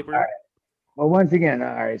with pen and paper? Right. Well, once again,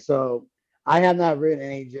 all right. So I have not written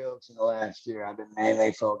any jokes in the last year. I've been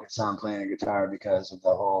mainly focused on playing the guitar because of the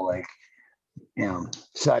whole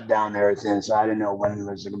shut down and everything. So I didn't know when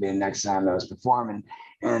was going to be the next time I was performing,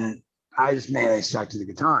 and I just mainly stuck to the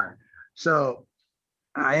guitar. So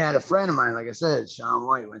I had a friend of mine, like I said, Sean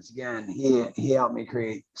White. Once again, he helped me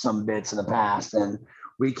create some bits in the past, and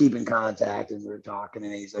we keep in contact. And we were talking,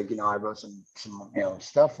 and he's like, I wrote some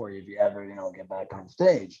stuff for you if you ever get back on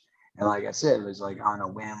stage. And like I said, it was like on a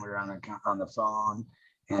whim. We were on the phone,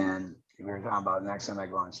 and we were talking about the next time I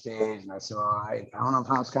go on stage. And I said, well, I don't know if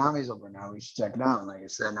House Comedy's over now. We should check it out. And like I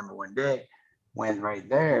said, number one day went right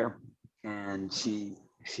there, and she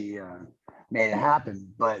made it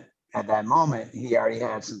happen. But at that moment, he already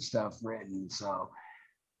had some stuff written. So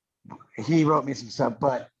he wrote me some stuff.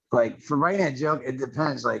 But like for writing a joke, it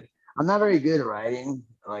depends. Like I'm not very good at writing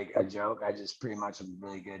like a joke. I just pretty much am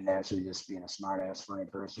really good naturally just being a smart ass funny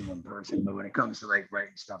person in person. But when it comes to like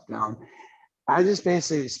writing stuff down, I just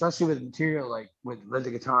basically, especially with material like with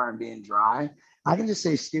the guitar and being dry, I can just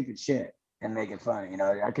say stupid shit and make it funny.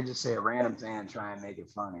 I could just say a random thing and try and make it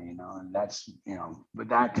funny, and that's, with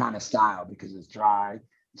that kind of style because it's dry,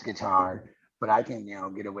 it's guitar, but I can,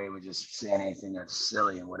 get away with just saying anything that's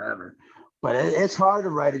silly and whatever. But it's hard to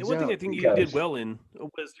write a joke. One thing I think you did well in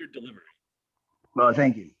was your delivery. Well,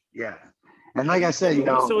 thank you. Yeah. And like I said,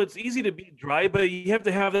 so it's easy to be dry, but you have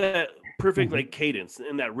to have that perfect like cadence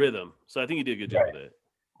and that rhythm. So I think you did a good job with it.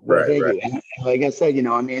 Right. And like I said,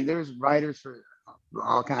 there's writers for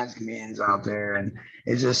all kinds of comedians out there, and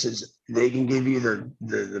it's just they can give you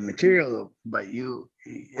the material, but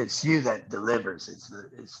it's you that delivers. It's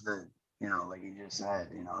the like you just said,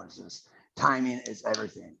 it's just timing is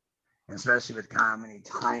everything, and especially with comedy,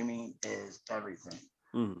 timing is everything.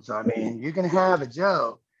 So I mean, you can have a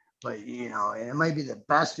joke, but and it might be the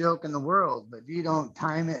best joke in the world, but if you don't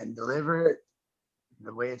time it and deliver it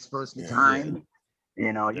the way it's supposed to be timed,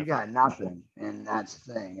 you got nothing, and that's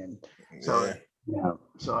the thing. And so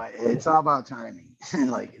so it's all about timing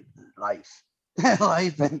and like life.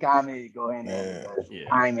 Life and comedy go hand in hand because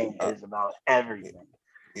timing is about everything.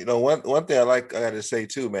 One thing I gotta say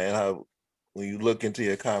too, man, how when you look into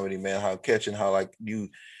your comedy, man, how like you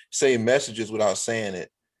say messages without saying it.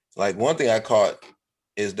 Like one thing I caught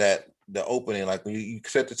is that the opening, like when you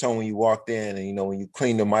set the tone when you walked in, and when you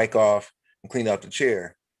clean the mic off and clean out the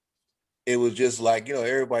chair, it was just like,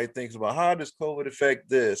 everybody thinks about how does COVID affect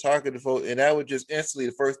this? How could and that was just instantly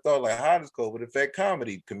the first thought, like, how does COVID affect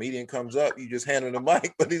comedy? Comedian comes up, you just hand him the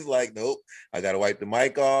mic, but he's like, nope, I gotta wipe the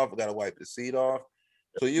mic off, I gotta wipe the seat off.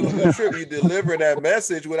 So you deliver that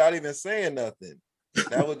message without even saying nothing.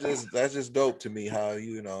 That's just dope to me. How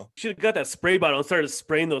should have got that spray bottle and started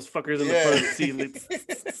spraying those fuckers in the front of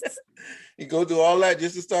the seat. You go through all that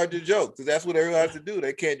just to start your joke, because that's what everyone has to do.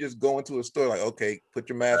 They can't just go into a store like, okay, put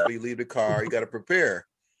your mask on, you leave the car, you got to prepare.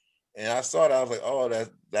 And I saw that, I was like, oh,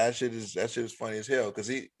 that shit is funny as hell, because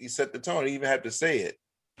he set the tone. He even had to say it.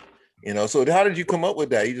 So how did you come up with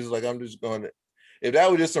that? You just like, I'm just going to. If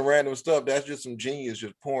that was just some random stuff, that's just some genius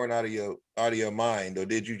just pouring out of your mind, or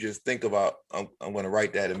did you just think about I'm going to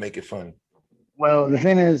write that and make it funny? Well, the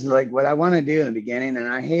thing is, like, what I want to do in the beginning, and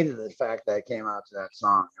I hated the fact that I came out to that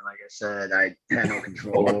song, and like I said, I had no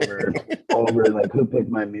control over like who picked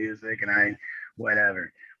my music and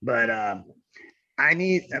whatever. But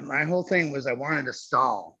my whole thing was I wanted to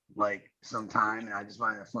stall like some time, and I just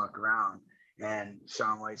wanted to fuck around. And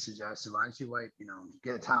Sean White suggested, why don't you wipe,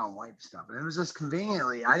 get a towel and wipe stuff. And it was just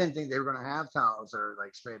conveniently, I didn't think they were going to have towels or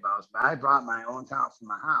like spray bottles, but I brought my own towel from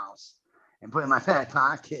my house and put it in my back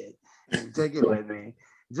pocket and took it with me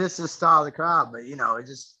just to stall the crowd. But, it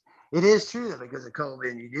just, it is true that because of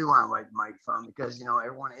COVID, you do want to wipe the microphone because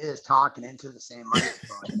everyone is talking into the same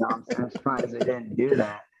microphone. I'm surprised they didn't do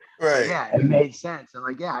that. But Right. yeah, it made sense. I'm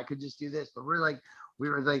like, yeah, I could just do this. But we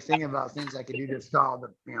were like thinking about things I could do to stall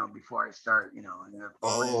the, before I start, and the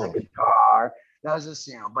phone in the Oh. guitar. That was just,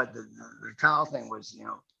 but the towel thing was,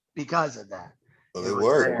 because of that. Well, It it was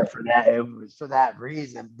worked. there for that. It was for that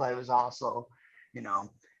reason, but it was also,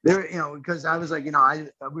 there, because I was like,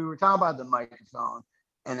 we were talking about the microphone,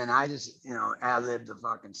 and then I just, ad-libbed the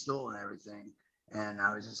fucking stool and everything, and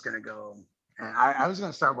I was just gonna go, and I was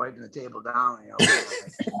gonna start wiping the table down,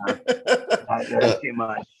 that's too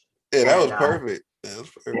much. Yeah, that was And, perfect. That was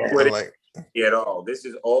perfect. yeah. I like, At all. This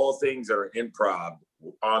is all things that are improv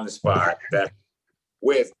on the spot that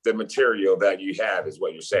with the material that you have is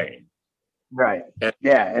what you're saying. Right. And-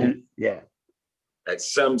 Yeah. And yeah. At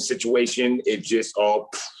some situation, it just all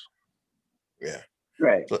yeah.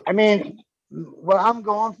 Right. So- I mean, what I'm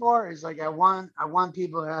going for is like I want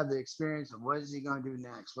people to have the experience of what is he going to do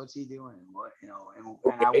next? What's he doing? What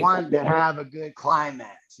and I want to have a good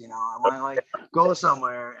climax. I want to like go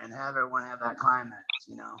somewhere and have everyone have that climax.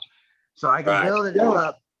 So I can Right. build it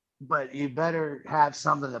up, but you better have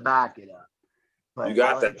something to back it up. But You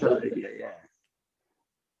got I like that. yeah.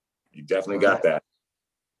 you definitely got that.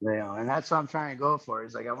 And that's what I'm trying to go for.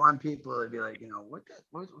 Is like I want people to be like,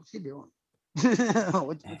 what's he doing?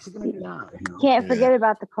 what's he gonna do now? Can't Yeah. forget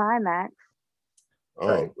about the climax.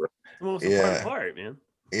 Oh, It's the most Yeah. important part, man.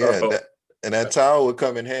 yeah. Oh. And that towel would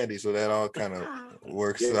come in handy, so that all kind of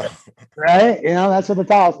works Yeah. out. Right? That's what the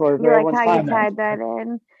towel's for. You like how you tied that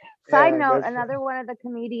in? Side Yeah, note, that's- another one of the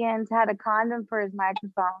comedians had a condom for his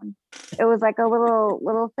microphone. It was like a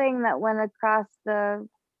little thing that went across the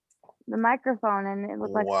microphone, and it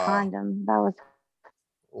looked like Wow. a condom. That was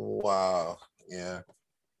Wow. Yeah.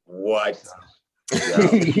 What?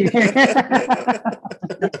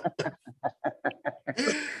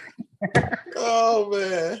 Oh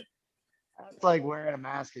man. It's like wearing a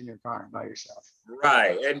mask in your car by yourself.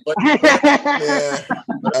 Right. And but Yeah.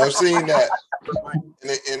 I've seen that.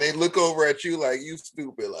 And they look over at you like you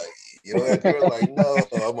stupid. Like you're like,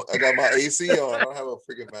 no, I got my AC on. I don't have a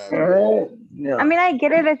freaking mask. Yeah. I mean, I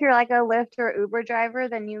get it if you're like a Lyft or Uber driver,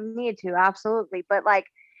 then you need to, absolutely. But like,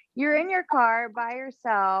 you're in your car by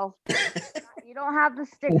yourself. You don't have the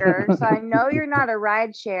sticker, so I know you're not a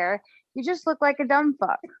ride share. You just look like a dumb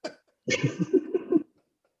fuck.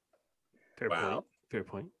 Fair Wow. point. Fair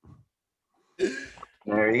point.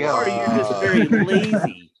 There you Or go. you're just very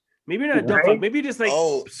lazy. Maybe you're not a dumb fuck. Right? Maybe you're just like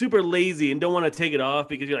Oh. super lazy and don't want to take it off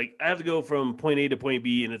because you're like, I have to go from point A to point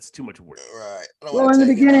B and it's too much work. Right. I don't Well, wanna in the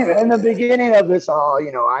take it beginning, off. of this all,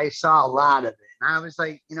 I saw a lot of it. And I was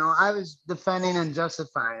like, I was defending and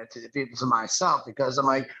justifying it to the people to myself because I'm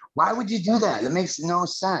like, why would you do that? It makes no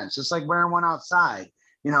sense. It's like wearing one outside.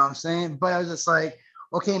 You know what I'm saying? But I was just like,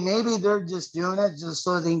 okay, maybe they're just doing it just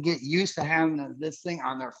so they can get used to having this thing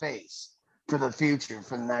on their face for the future,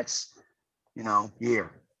 for the next,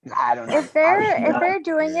 year. I don't know. If they're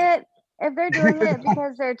doing Yeah. it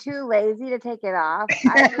because they're too lazy to take it off,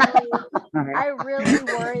 I really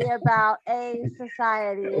worry about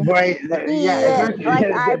society. Right. Yeah. Like,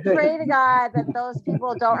 I pray to God that those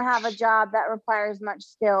people don't have a job that requires much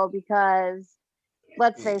skill because,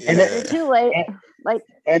 let's face it, Yeah. they're too late. Like,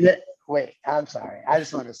 Wait, I'm sorry. I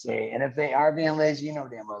just want to say, and if they are being lazy,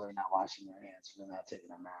 damn well they're not washing their hands. They're not taking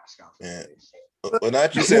their mask off. Yeah. Well,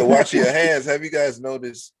 not you said wash your hands. Have you guys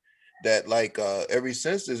noticed that like ever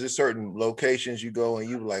since there's just certain locations you go and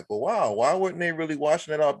you like, well, wow, why weren't they really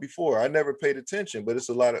washing it off before? I never paid attention, but it's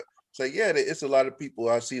a lot of it's a lot of people.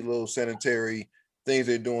 I see little sanitary things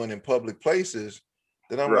they're doing in public places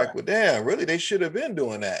that I'm like, well, damn, really, they should have been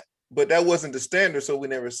doing that. But that wasn't the standard, so we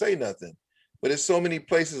never say nothing. But there's so many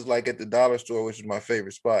places like at the dollar store, which is my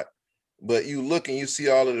favorite spot. But you look and you see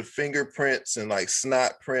all of the fingerprints and like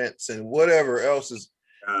snot prints and whatever else is,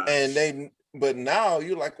 but now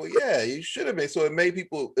you're like, well, yeah, you should have been. So it made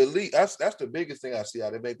people elite. That's the biggest thing I see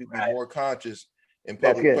out. It made people be more conscious in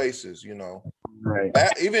public places, Right.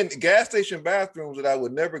 Even gas station bathrooms that I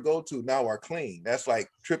would never go to now are clean. That's like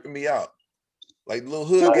tripping me out. Like little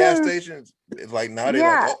hood gas stations, it's like now they're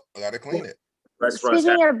like, oh, I gotta clean it.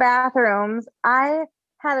 Speaking of bathrooms, I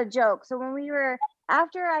had a joke. So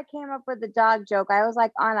after I came up with the dog joke, I was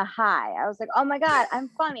like on a high. I was like, oh my God, I'm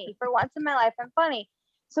funny. For once in my life, I'm funny.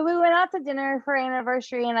 So we went out to dinner for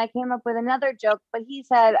anniversary and I came up with another joke, but he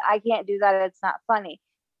said, I can't do that. It's not funny.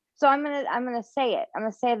 So I'm gonna say it. I'm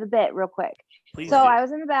gonna say the bit real quick. Please so do. I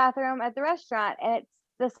was in the bathroom at the restaurant and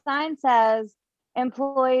the sign says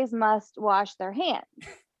employees must wash their hands.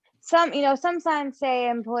 Some signs say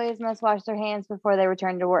employees must wash their hands before they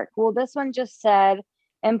return to work. Well, this one just said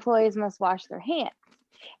employees must wash their hands.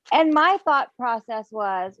 And my thought process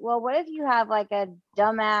was, well, what if you have like a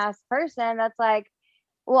dumbass person that's like,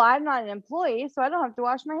 well, I'm not an employee, so I don't have to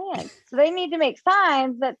wash my hands. So they need to make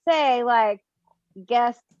signs that say like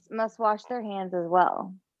guests must wash their hands as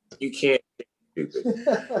well. You can't. That's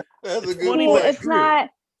a good funny, point. but It's not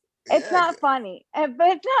Yeah, not funny, but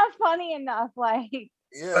it's not funny enough. Like,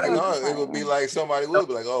 yeah, no, it would be like somebody would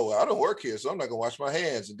be like, "Oh, well, I don't work here, so I'm not gonna wash my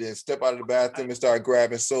hands," and then step out of the bathroom and start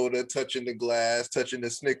grabbing soda, touching the glass, touching the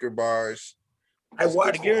Snicker bars. I I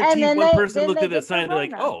watched And guarantee then one they- person then looked they at that get sign and they're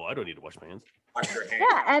like, corona. "Oh, I don't need to wash my hands." your hands.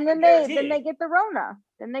 yeah, and then guarantee they it. get the Rona.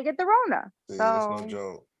 Then they get the Rona. See, that's no So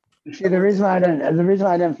joke. See, the reason I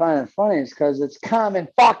didn't find it funny is because it's common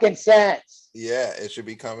fucking sense. Yeah, it should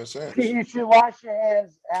be common sense. You should wash your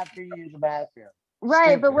hands after you use the bathroom.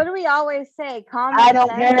 right, but Stupid. what do we always say? Common I don't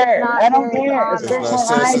sense is care. not I don't very care. It's It's common. not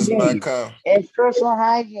personal sense, it's hygiene. not come. It's personal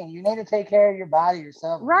hygiene. You need to take care of your body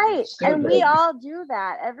yourself. Right, It's and we stupid. all do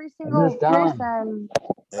that. Every single just dumb. person.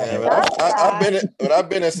 Yeah, Does but that. I've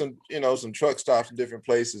been at some, some truck stops in different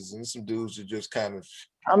places, and some dudes that just kind of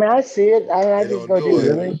I mean, I see it. I they just don't go, do dude, it.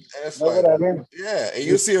 really? And it's Well, like, whatever. yeah, and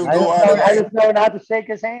you see them I go just out know, and I like, just know not to shake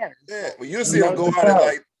his hand. yeah, well, you see them go out and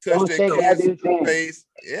like touch Don't their shake that kids' dude's hand. face.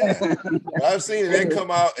 Yeah, but I've seen it. They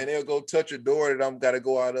come out and they'll go touch a door that I'm gotta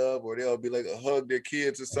go out of, or they'll be like hug their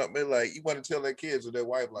kids or something. They're like, you want to tell their kids or their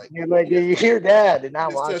wife like, You're like, your dad did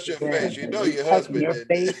not just wash touch your his face. hands. You know He's your touching husband your did.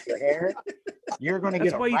 face, your hair. You're gonna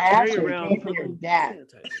That's get a why you rash. carry Or it around came from your fucking dad.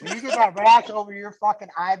 sanitizer. When you get that rash over your fucking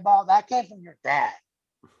eyeball, that came from your dad.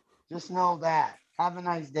 Just know that. Have a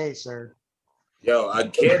nice day, sir. Yo, a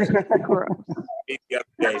kid Gross. the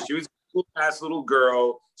other day. She was a cool ass little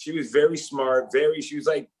girl. She was very smart. She was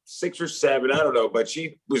like 6 or 7, I don't know, but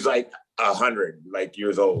she was like 100 like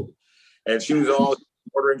years old, and she was all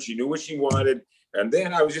ordering. She knew what she wanted, and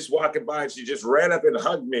then I was just walking by, and she just ran up and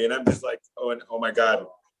hugged me, and I'm just like, oh my god,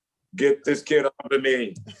 get this kid off of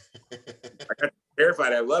me. I got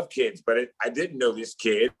terrified. I love kids, but I didn't know this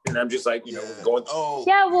kid, and I'm just like, going. Oh,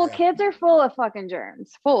 Yeah, well, kids are full of fucking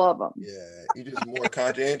germs, full of them. yeah, you just more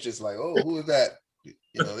conscientious. Like, oh, who is that?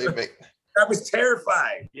 They make. I was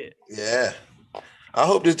terrified. Yeah. I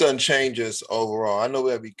hope this doesn't change us overall. I know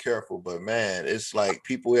we gotta be careful, but man, it's like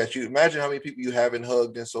people that you imagine how many people you haven't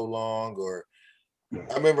hugged in so long. Or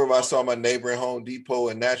I remember when I saw my neighbor in Home Depot,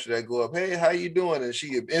 and naturally I go up, hey, how you doing? And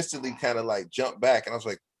she instantly kind of like jumped back, and I was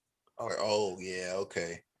like, oh yeah,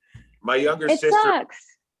 okay. My younger It sister sucks.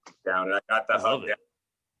 down, and I got the I love hug it. down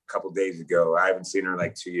a couple days ago. I haven't seen her in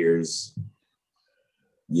like 2 years.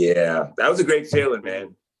 Yeah, that was a great feeling,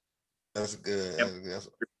 man. That's good. Yep. That's-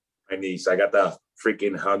 My niece, I got the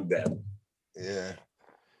freaking hug them. yeah.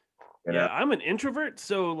 You Yeah, know? I'm an introvert,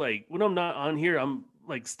 so like when I'm not on here, I'm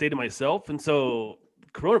like stay to myself, and so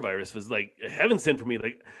coronavirus was like heaven sent for me.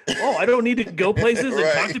 Like, oh, I don't need to go places and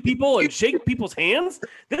talk Right. to people and shake people's hands.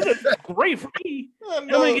 This is great for me. I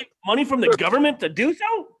And I'm gonna get money from the government to do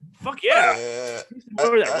so. Fuck yeah!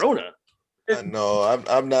 Over that Rona. I know.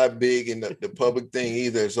 I'm not big in the public thing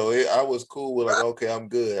either. So I was cool with like, okay, I'm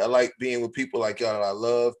good. I like being with people like y'all that I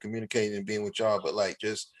love, communicating and being with y'all, but like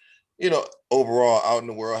just, overall out in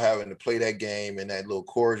the world having to play that game and that little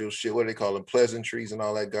cordial shit, what do they call them, pleasantries and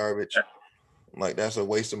all that garbage. I'm like, that's a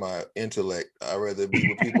waste of my intellect. I'd rather be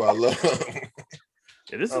with people I love.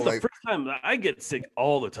 Yeah, this I is the like- first time that I get sick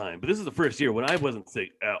all the time, but this is the first year when I wasn't sick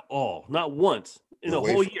at all, not once in a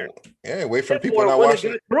Away whole from- year. Yeah, away from Except people for not when I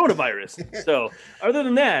watching. got coronavirus. So other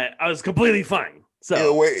than that, I was completely fine. So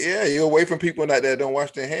You're away from people that don't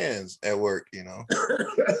wash their hands at work, They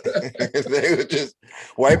were just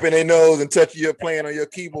wiping their nose and touching your playing on your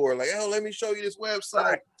keyboard, like, oh, let me show you this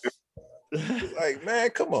website. Like, man,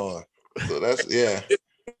 come on. So that's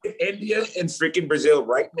India and freaking Brazil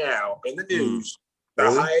right now in the news. The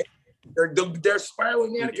Really? high, they're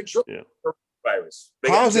spiraling out of control. Yeah. For virus. They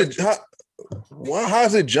got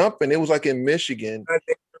how's it jumping? It was like in Michigan.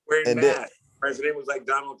 wearing and then- masks. President was like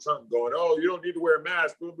Donald Trump going, oh, you don't need to wear a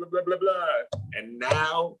mask, blah, blah, blah, blah, blah. And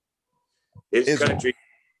now his It's- country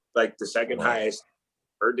like the second highest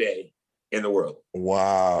per day in the world.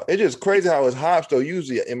 Wow. It's just crazy how it's hops though.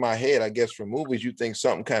 Usually in my head, I guess from movies, you think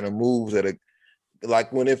something kind of moves at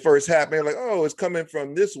like when it first happened, you're like, oh, it's coming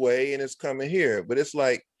from this way and it's coming here. But it's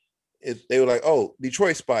like they were like, oh,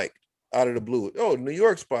 Detroit spiked out of the blue. Oh, New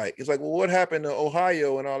York spike. It's like, well, what happened to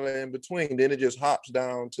Ohio and all that in between? Then it just hops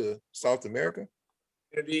down to South America.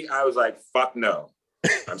 I was like, fuck no.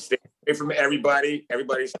 I'm staying away from everybody.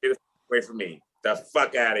 Everybody stay away from me. The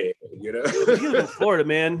fuck out of here, you live in Florida,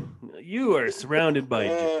 man. You are surrounded by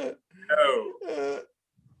No.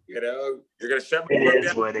 You're gonna shut me It is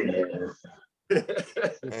down. what it is.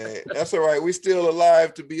 Hey, that's all right. We still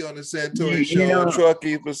alive to be on the Santori You show, know-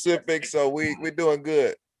 Truckee Pacific. So we're doing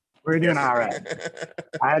good. We're doing Yes. all right.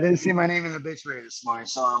 I didn't see my name in the obituary this morning,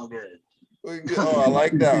 so I'm good. We good. Oh, I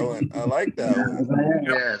like that one. I like that one.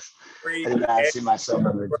 Yes. I did not see myself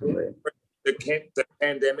in the obituary. The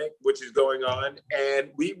pandemic, which is going on, and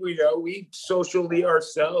we know we socially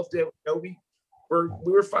ourselves, that we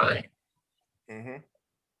were fine. hmm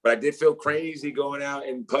But I did feel crazy going out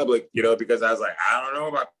in public, because I was like, I don't know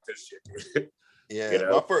about this shit. Yeah, You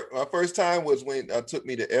know? my first time was when took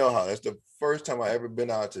me to L House. That's the first time I ever been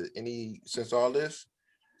out to any since all this.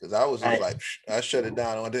 Because I was just Right. like, I shut it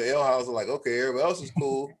down. I went to L House. I'm like, okay, everybody else is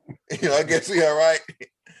cool. I guess we all right.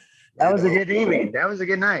 That was a know? good evening. That was a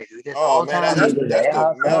good night. We did the Oh whole man, time. that's We did the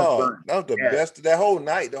house. That was no, fun. that was the Yeah. best. That whole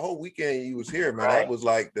night, the whole weekend you was here, man. That Right. was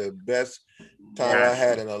like the best time I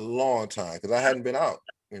had in a long time because I hadn't been out.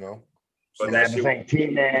 But And that I shit, thank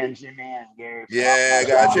T-Man, Jimmy, and Gary. for Yeah, all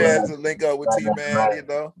got a that. chance to link up with Right, T-Man,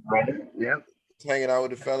 right. Right. Yep. hanging out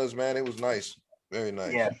with the fellas, man. It was nice. Very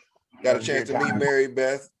nice. Yeah. Got a was chance good to meet time. Mary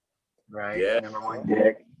Beth. Right. Yeah. Number one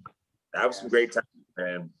dick. that was some great time,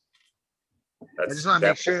 man. I just want to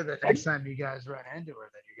make sure that next time you guys run into her,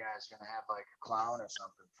 that you guys are gonna have like a clown or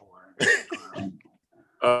something for her.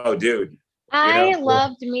 Oh, dude. I know?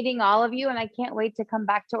 loved meeting all of you, and I can't wait to come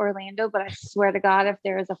back to Orlando. But I swear to God, if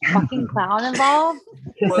there is a fucking clown involved,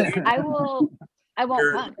 Well, I won't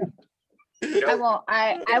You're- come. you I know, won't.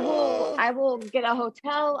 I will get a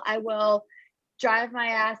hotel. I will drive my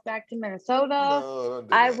ass back to Minnesota. No, don't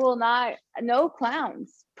do I that. will not. No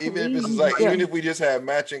clowns. Even if it's please. like, even if we just have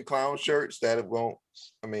matching clown shirts, that it won't.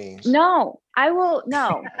 I mean, No, I will.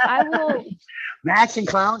 No, I will. Matching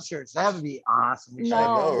clown shirts. That would be awesome. We should-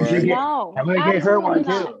 know, No, right? no. I'm gonna get her one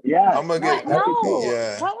absolutely too. not. Yeah. I'm gonna What? get. No.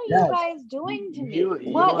 Yeah. What are Yes. you guys doing to me? You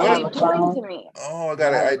What wanna are have you a doing clown? to me? Oh, I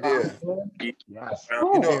got an idea. Yes.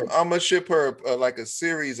 Who? I'm gonna ship her like a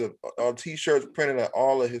series of t-shirts printed at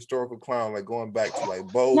all the historical clowns, like going back to like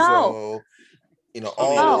Bozo.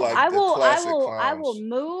 All No, the like I the will. I classic will. clowns. I will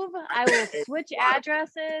move. I will switch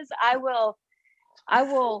addresses. I will. I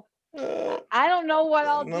will. I don't know what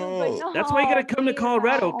I'll do, but no. That's why you got to come to please,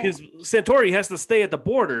 Colorado no. because Santori has to stay at the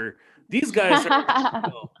border. These guys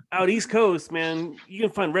are out East Coast, man. You can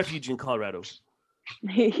find refuge in Colorado.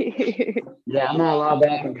 Yeah, I'm not allowed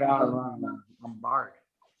back in Colorado. I'm barred.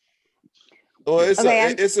 Well, it's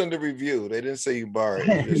Okay, it's under review. They didn't say you barred.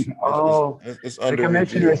 It's Oh, it's The under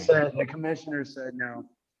commissioner review. said no.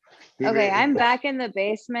 He Okay, raised I'm it. back in the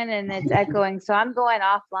basement and it's echoing, so I'm going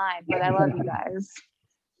offline. But I love you guys.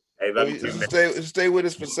 Hey, love you too, man. Stay with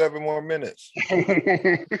us for 7 more minutes.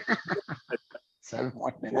 7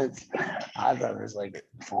 more minutes. I thought it was like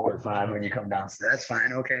 4 or 5 when you come downstairs. That's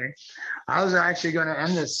fine. Okay. I was actually going to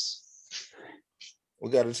end this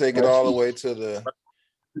We got to take it all the way to the.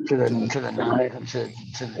 to the night to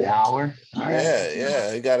the hour. All right.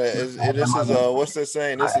 Yeah. You gotta. This is what's that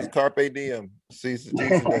saying? This is carpe diem. Seize the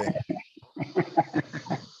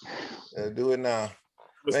day. Do it now.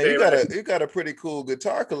 Man, you got a pretty cool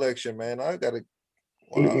guitar collection, man. I got a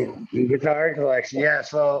wow. The guitar collection. Yeah.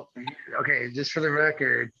 So, okay, just for the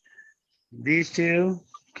record, these two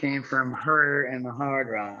came from her and the hard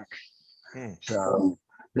rock. Hmm. So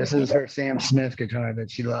this is her Sam Smith guitar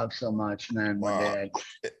that she loves so much. And then one Wow. day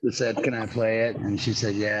I said, "Can I play it?" And she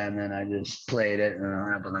said, "Yeah." And then I just played it and I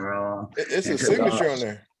happened to roll. It's a It's signature awesome. on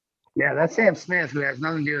there. Yeah, that's Sam Smith, who has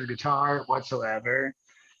nothing to do with guitar whatsoever.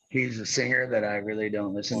 He's a singer that I really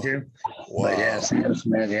don't listen to. But yeah, Wow. Sam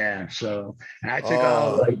Smith, yeah. So I took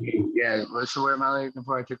all like, yeah, what's the word am I looking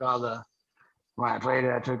for? I took all the when I played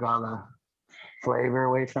it, I took all the flavor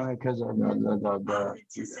away from it because of the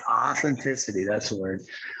authenticity. That's the word.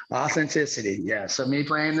 Authenticity. Yeah. So me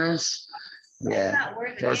playing this, yeah,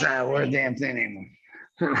 that's not worth a damn thing anymore.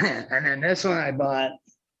 And then this one I bought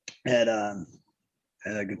at a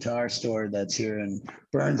guitar store that's here in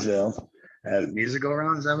Burnsville. Music Go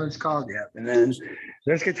Around, is that what it's called? Yeah. And then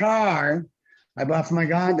this guitar I bought for my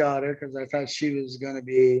goddaughter because I thought she was going to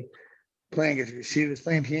be playing it. She was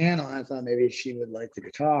playing piano. And I thought maybe she would like the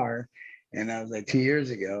guitar. And that was like 2 years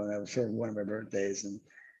ago. And that was for one of her birthdays. And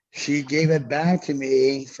she gave it back to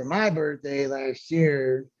me for my birthday last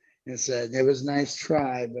year and said, "It was a nice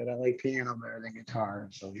try, but I like piano better than guitar.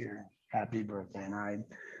 So here, happy birthday." And I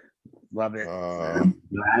love it.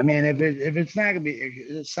 I mean, if it's not gonna be,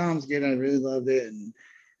 if it sounds good. I really loved it,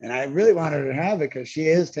 and I really wanted her to have it because she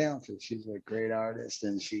is talented. She's a great artist,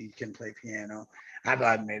 and she can play piano. I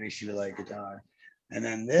thought maybe she would like guitar. And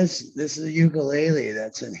then this is a ukulele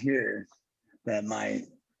that's in here that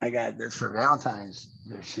I got this for Valentine's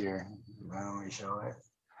this year. Why don't we show it?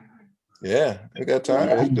 Yeah, we got time.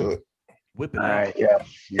 Let's do it. whip it All out. right, yeah.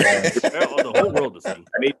 The whole world to see.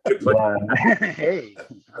 I need to put Hey,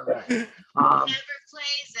 all right. Never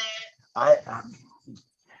plays it.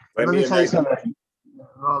 Let me me tell you imagine. something.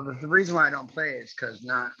 Well, the reason why I don't play is because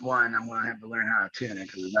not one, I'm gonna have to learn how to tune it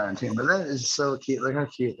because it's not in tune. But that is so cute. Look how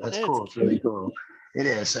cute. That's It's cool. It's really cool. It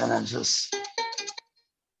is, and I'm just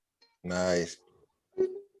Nice.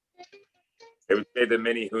 They would say the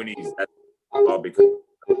mini hoonies. That's all because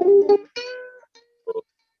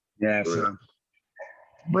yeah. So,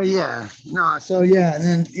 but yeah, no. So yeah, and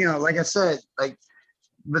then like I said, like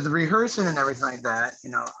with the rehearsing and everything like that,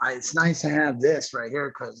 it's nice to have this right here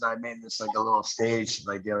because I made this like a little stage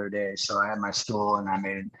like the other day. So I had my stool and I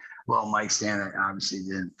made a little mic stand that obviously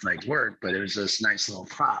didn't like work, but it was this nice little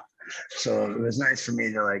prop. So it was nice for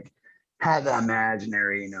me to like have that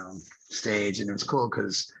imaginary, stage, and it was cool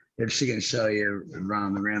because if she can show you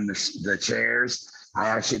around the rim, the chairs, I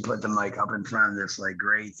actually put the mic up in front of this like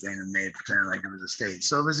great thing and made it pretend like it was a stage.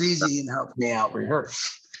 So it was easy and helped me out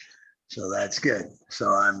rehearse. So that's good. So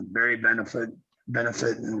I'm very benefit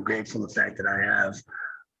and grateful the fact that I have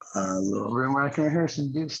a little room where I can rehearse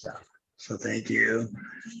and do stuff. So thank you.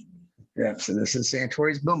 Yeah. So this is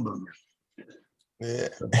Santori's Boom Boom. Yeah.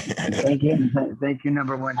 So thank you,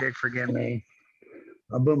 number one Dick, for giving me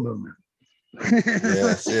a boom boom.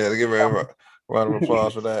 Yes. Yeah. Give her a round of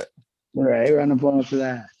applause for that. All right, round of applause for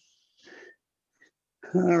that.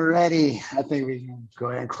 All righty. I think we can go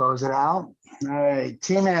ahead and close it out. All right.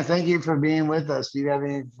 T-Man, thank you for being with us. Do you have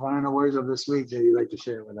any final words of this week that you'd like to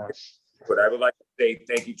share with us? But I would like to say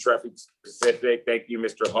thank you, Traffic Pacific. Thank you,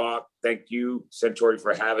 Mr. Hawk. Thank you, Centauri,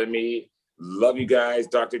 for having me. Love you guys.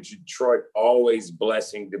 Dr. Detroit, always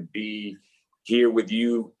blessing to be here with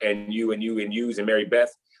you and yous and Mary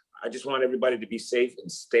Beth. I just want everybody to be safe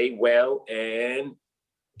and stay well and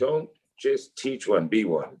don't just teach one, be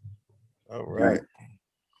one. All right.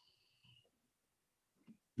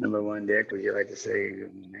 Number one, Dick, would you like to say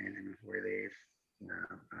good name before we leave? No.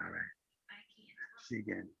 All right. I can't. See you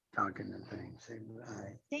again. Talking and things. Say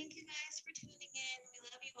bye. Thank you guys for tuning in. We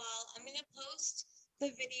love you all. I'm going to post the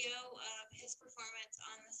video of his performance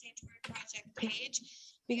on the Santori Project page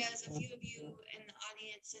because a few of you in the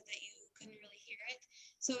audience said that you couldn't really hear it.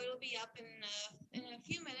 So it'll be up in a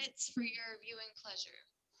few minutes for your viewing pleasure.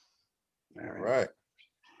 All All right.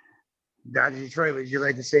 Dr. Detroit, would you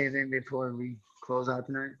like to say anything before we close out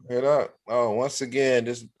tonight? Head up. Oh, once again,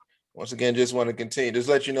 just want to continue. Just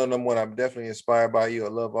let you know, number one, I'm definitely inspired by you. I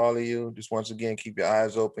love all of you. Just once again, keep your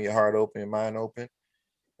eyes open, your heart open, your mind open,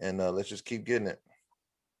 and let's just keep getting it.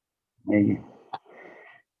 Thank you.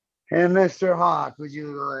 And Mr. Hawk, would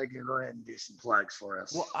you go ahead and do some plugs for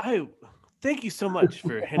us? Well, I thank you so much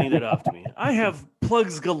for handing that off to me. I have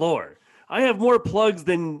plugs galore. I have more plugs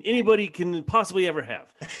than anybody can possibly ever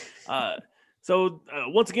have. So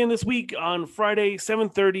once again, this week on Friday,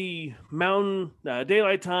 7:30 Mountain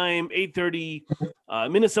Daylight Time, 8:30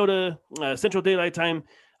 Minnesota Central Daylight Time,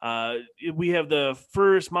 we have the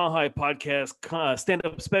first Mile High Podcast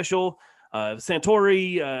stand-up special.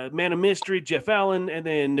 Santori, Man of Mystery, Jeff Allen, and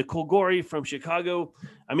then Nicole Gorey from Chicago.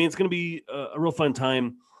 I mean, it's going to be a real fun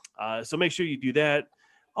time. So make sure you do that.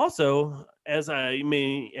 Also, as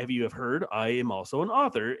many of you have heard, I am also an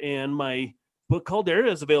author, and my book Caldera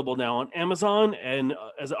is available now on Amazon and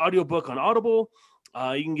as an audiobook on Audible.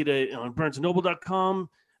 You can get it on BarnesandNoble.com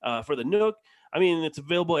for the Nook. I mean, it's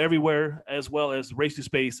available everywhere, as well as Race to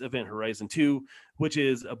Space Event Horizon 2, which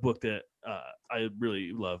is a book that I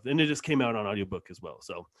really love. And it just came out on audiobook as well.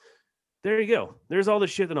 So there you go. There's all the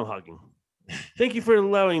shit that I'm hawking. Thank you for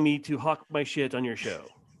allowing me to hawk my shit on your show.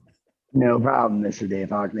 No problem, Mr. Dave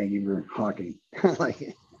Hawk. Thank you for hawking. I like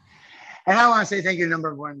it. And I want to say thank you,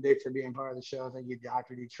 number one, Dave, for being part of the show. Thank you,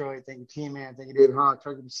 Dr. Detroit. Thank you, T-Man. Thank you, David Hawk,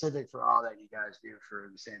 Truckee Pacific, for all that you guys do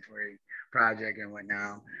for the Santori Project and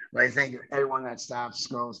whatnot. But I thank everyone that stops,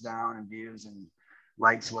 scrolls down, and views and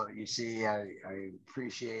likes what you see. I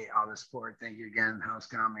appreciate all the support. Thank you again, House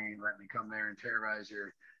Comedy. Let me come there and terrorize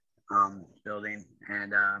your building.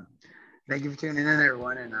 And thank you for tuning in,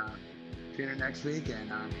 everyone. And tune in next week.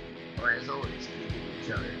 And as always, keep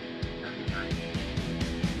each other. Have a good night.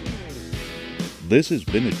 This has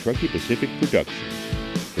been a Truckee Pacific production.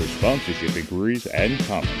 For sponsorship inquiries and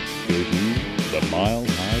comments, go to the Mile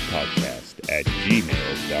High Podcast at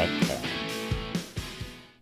gmail.com.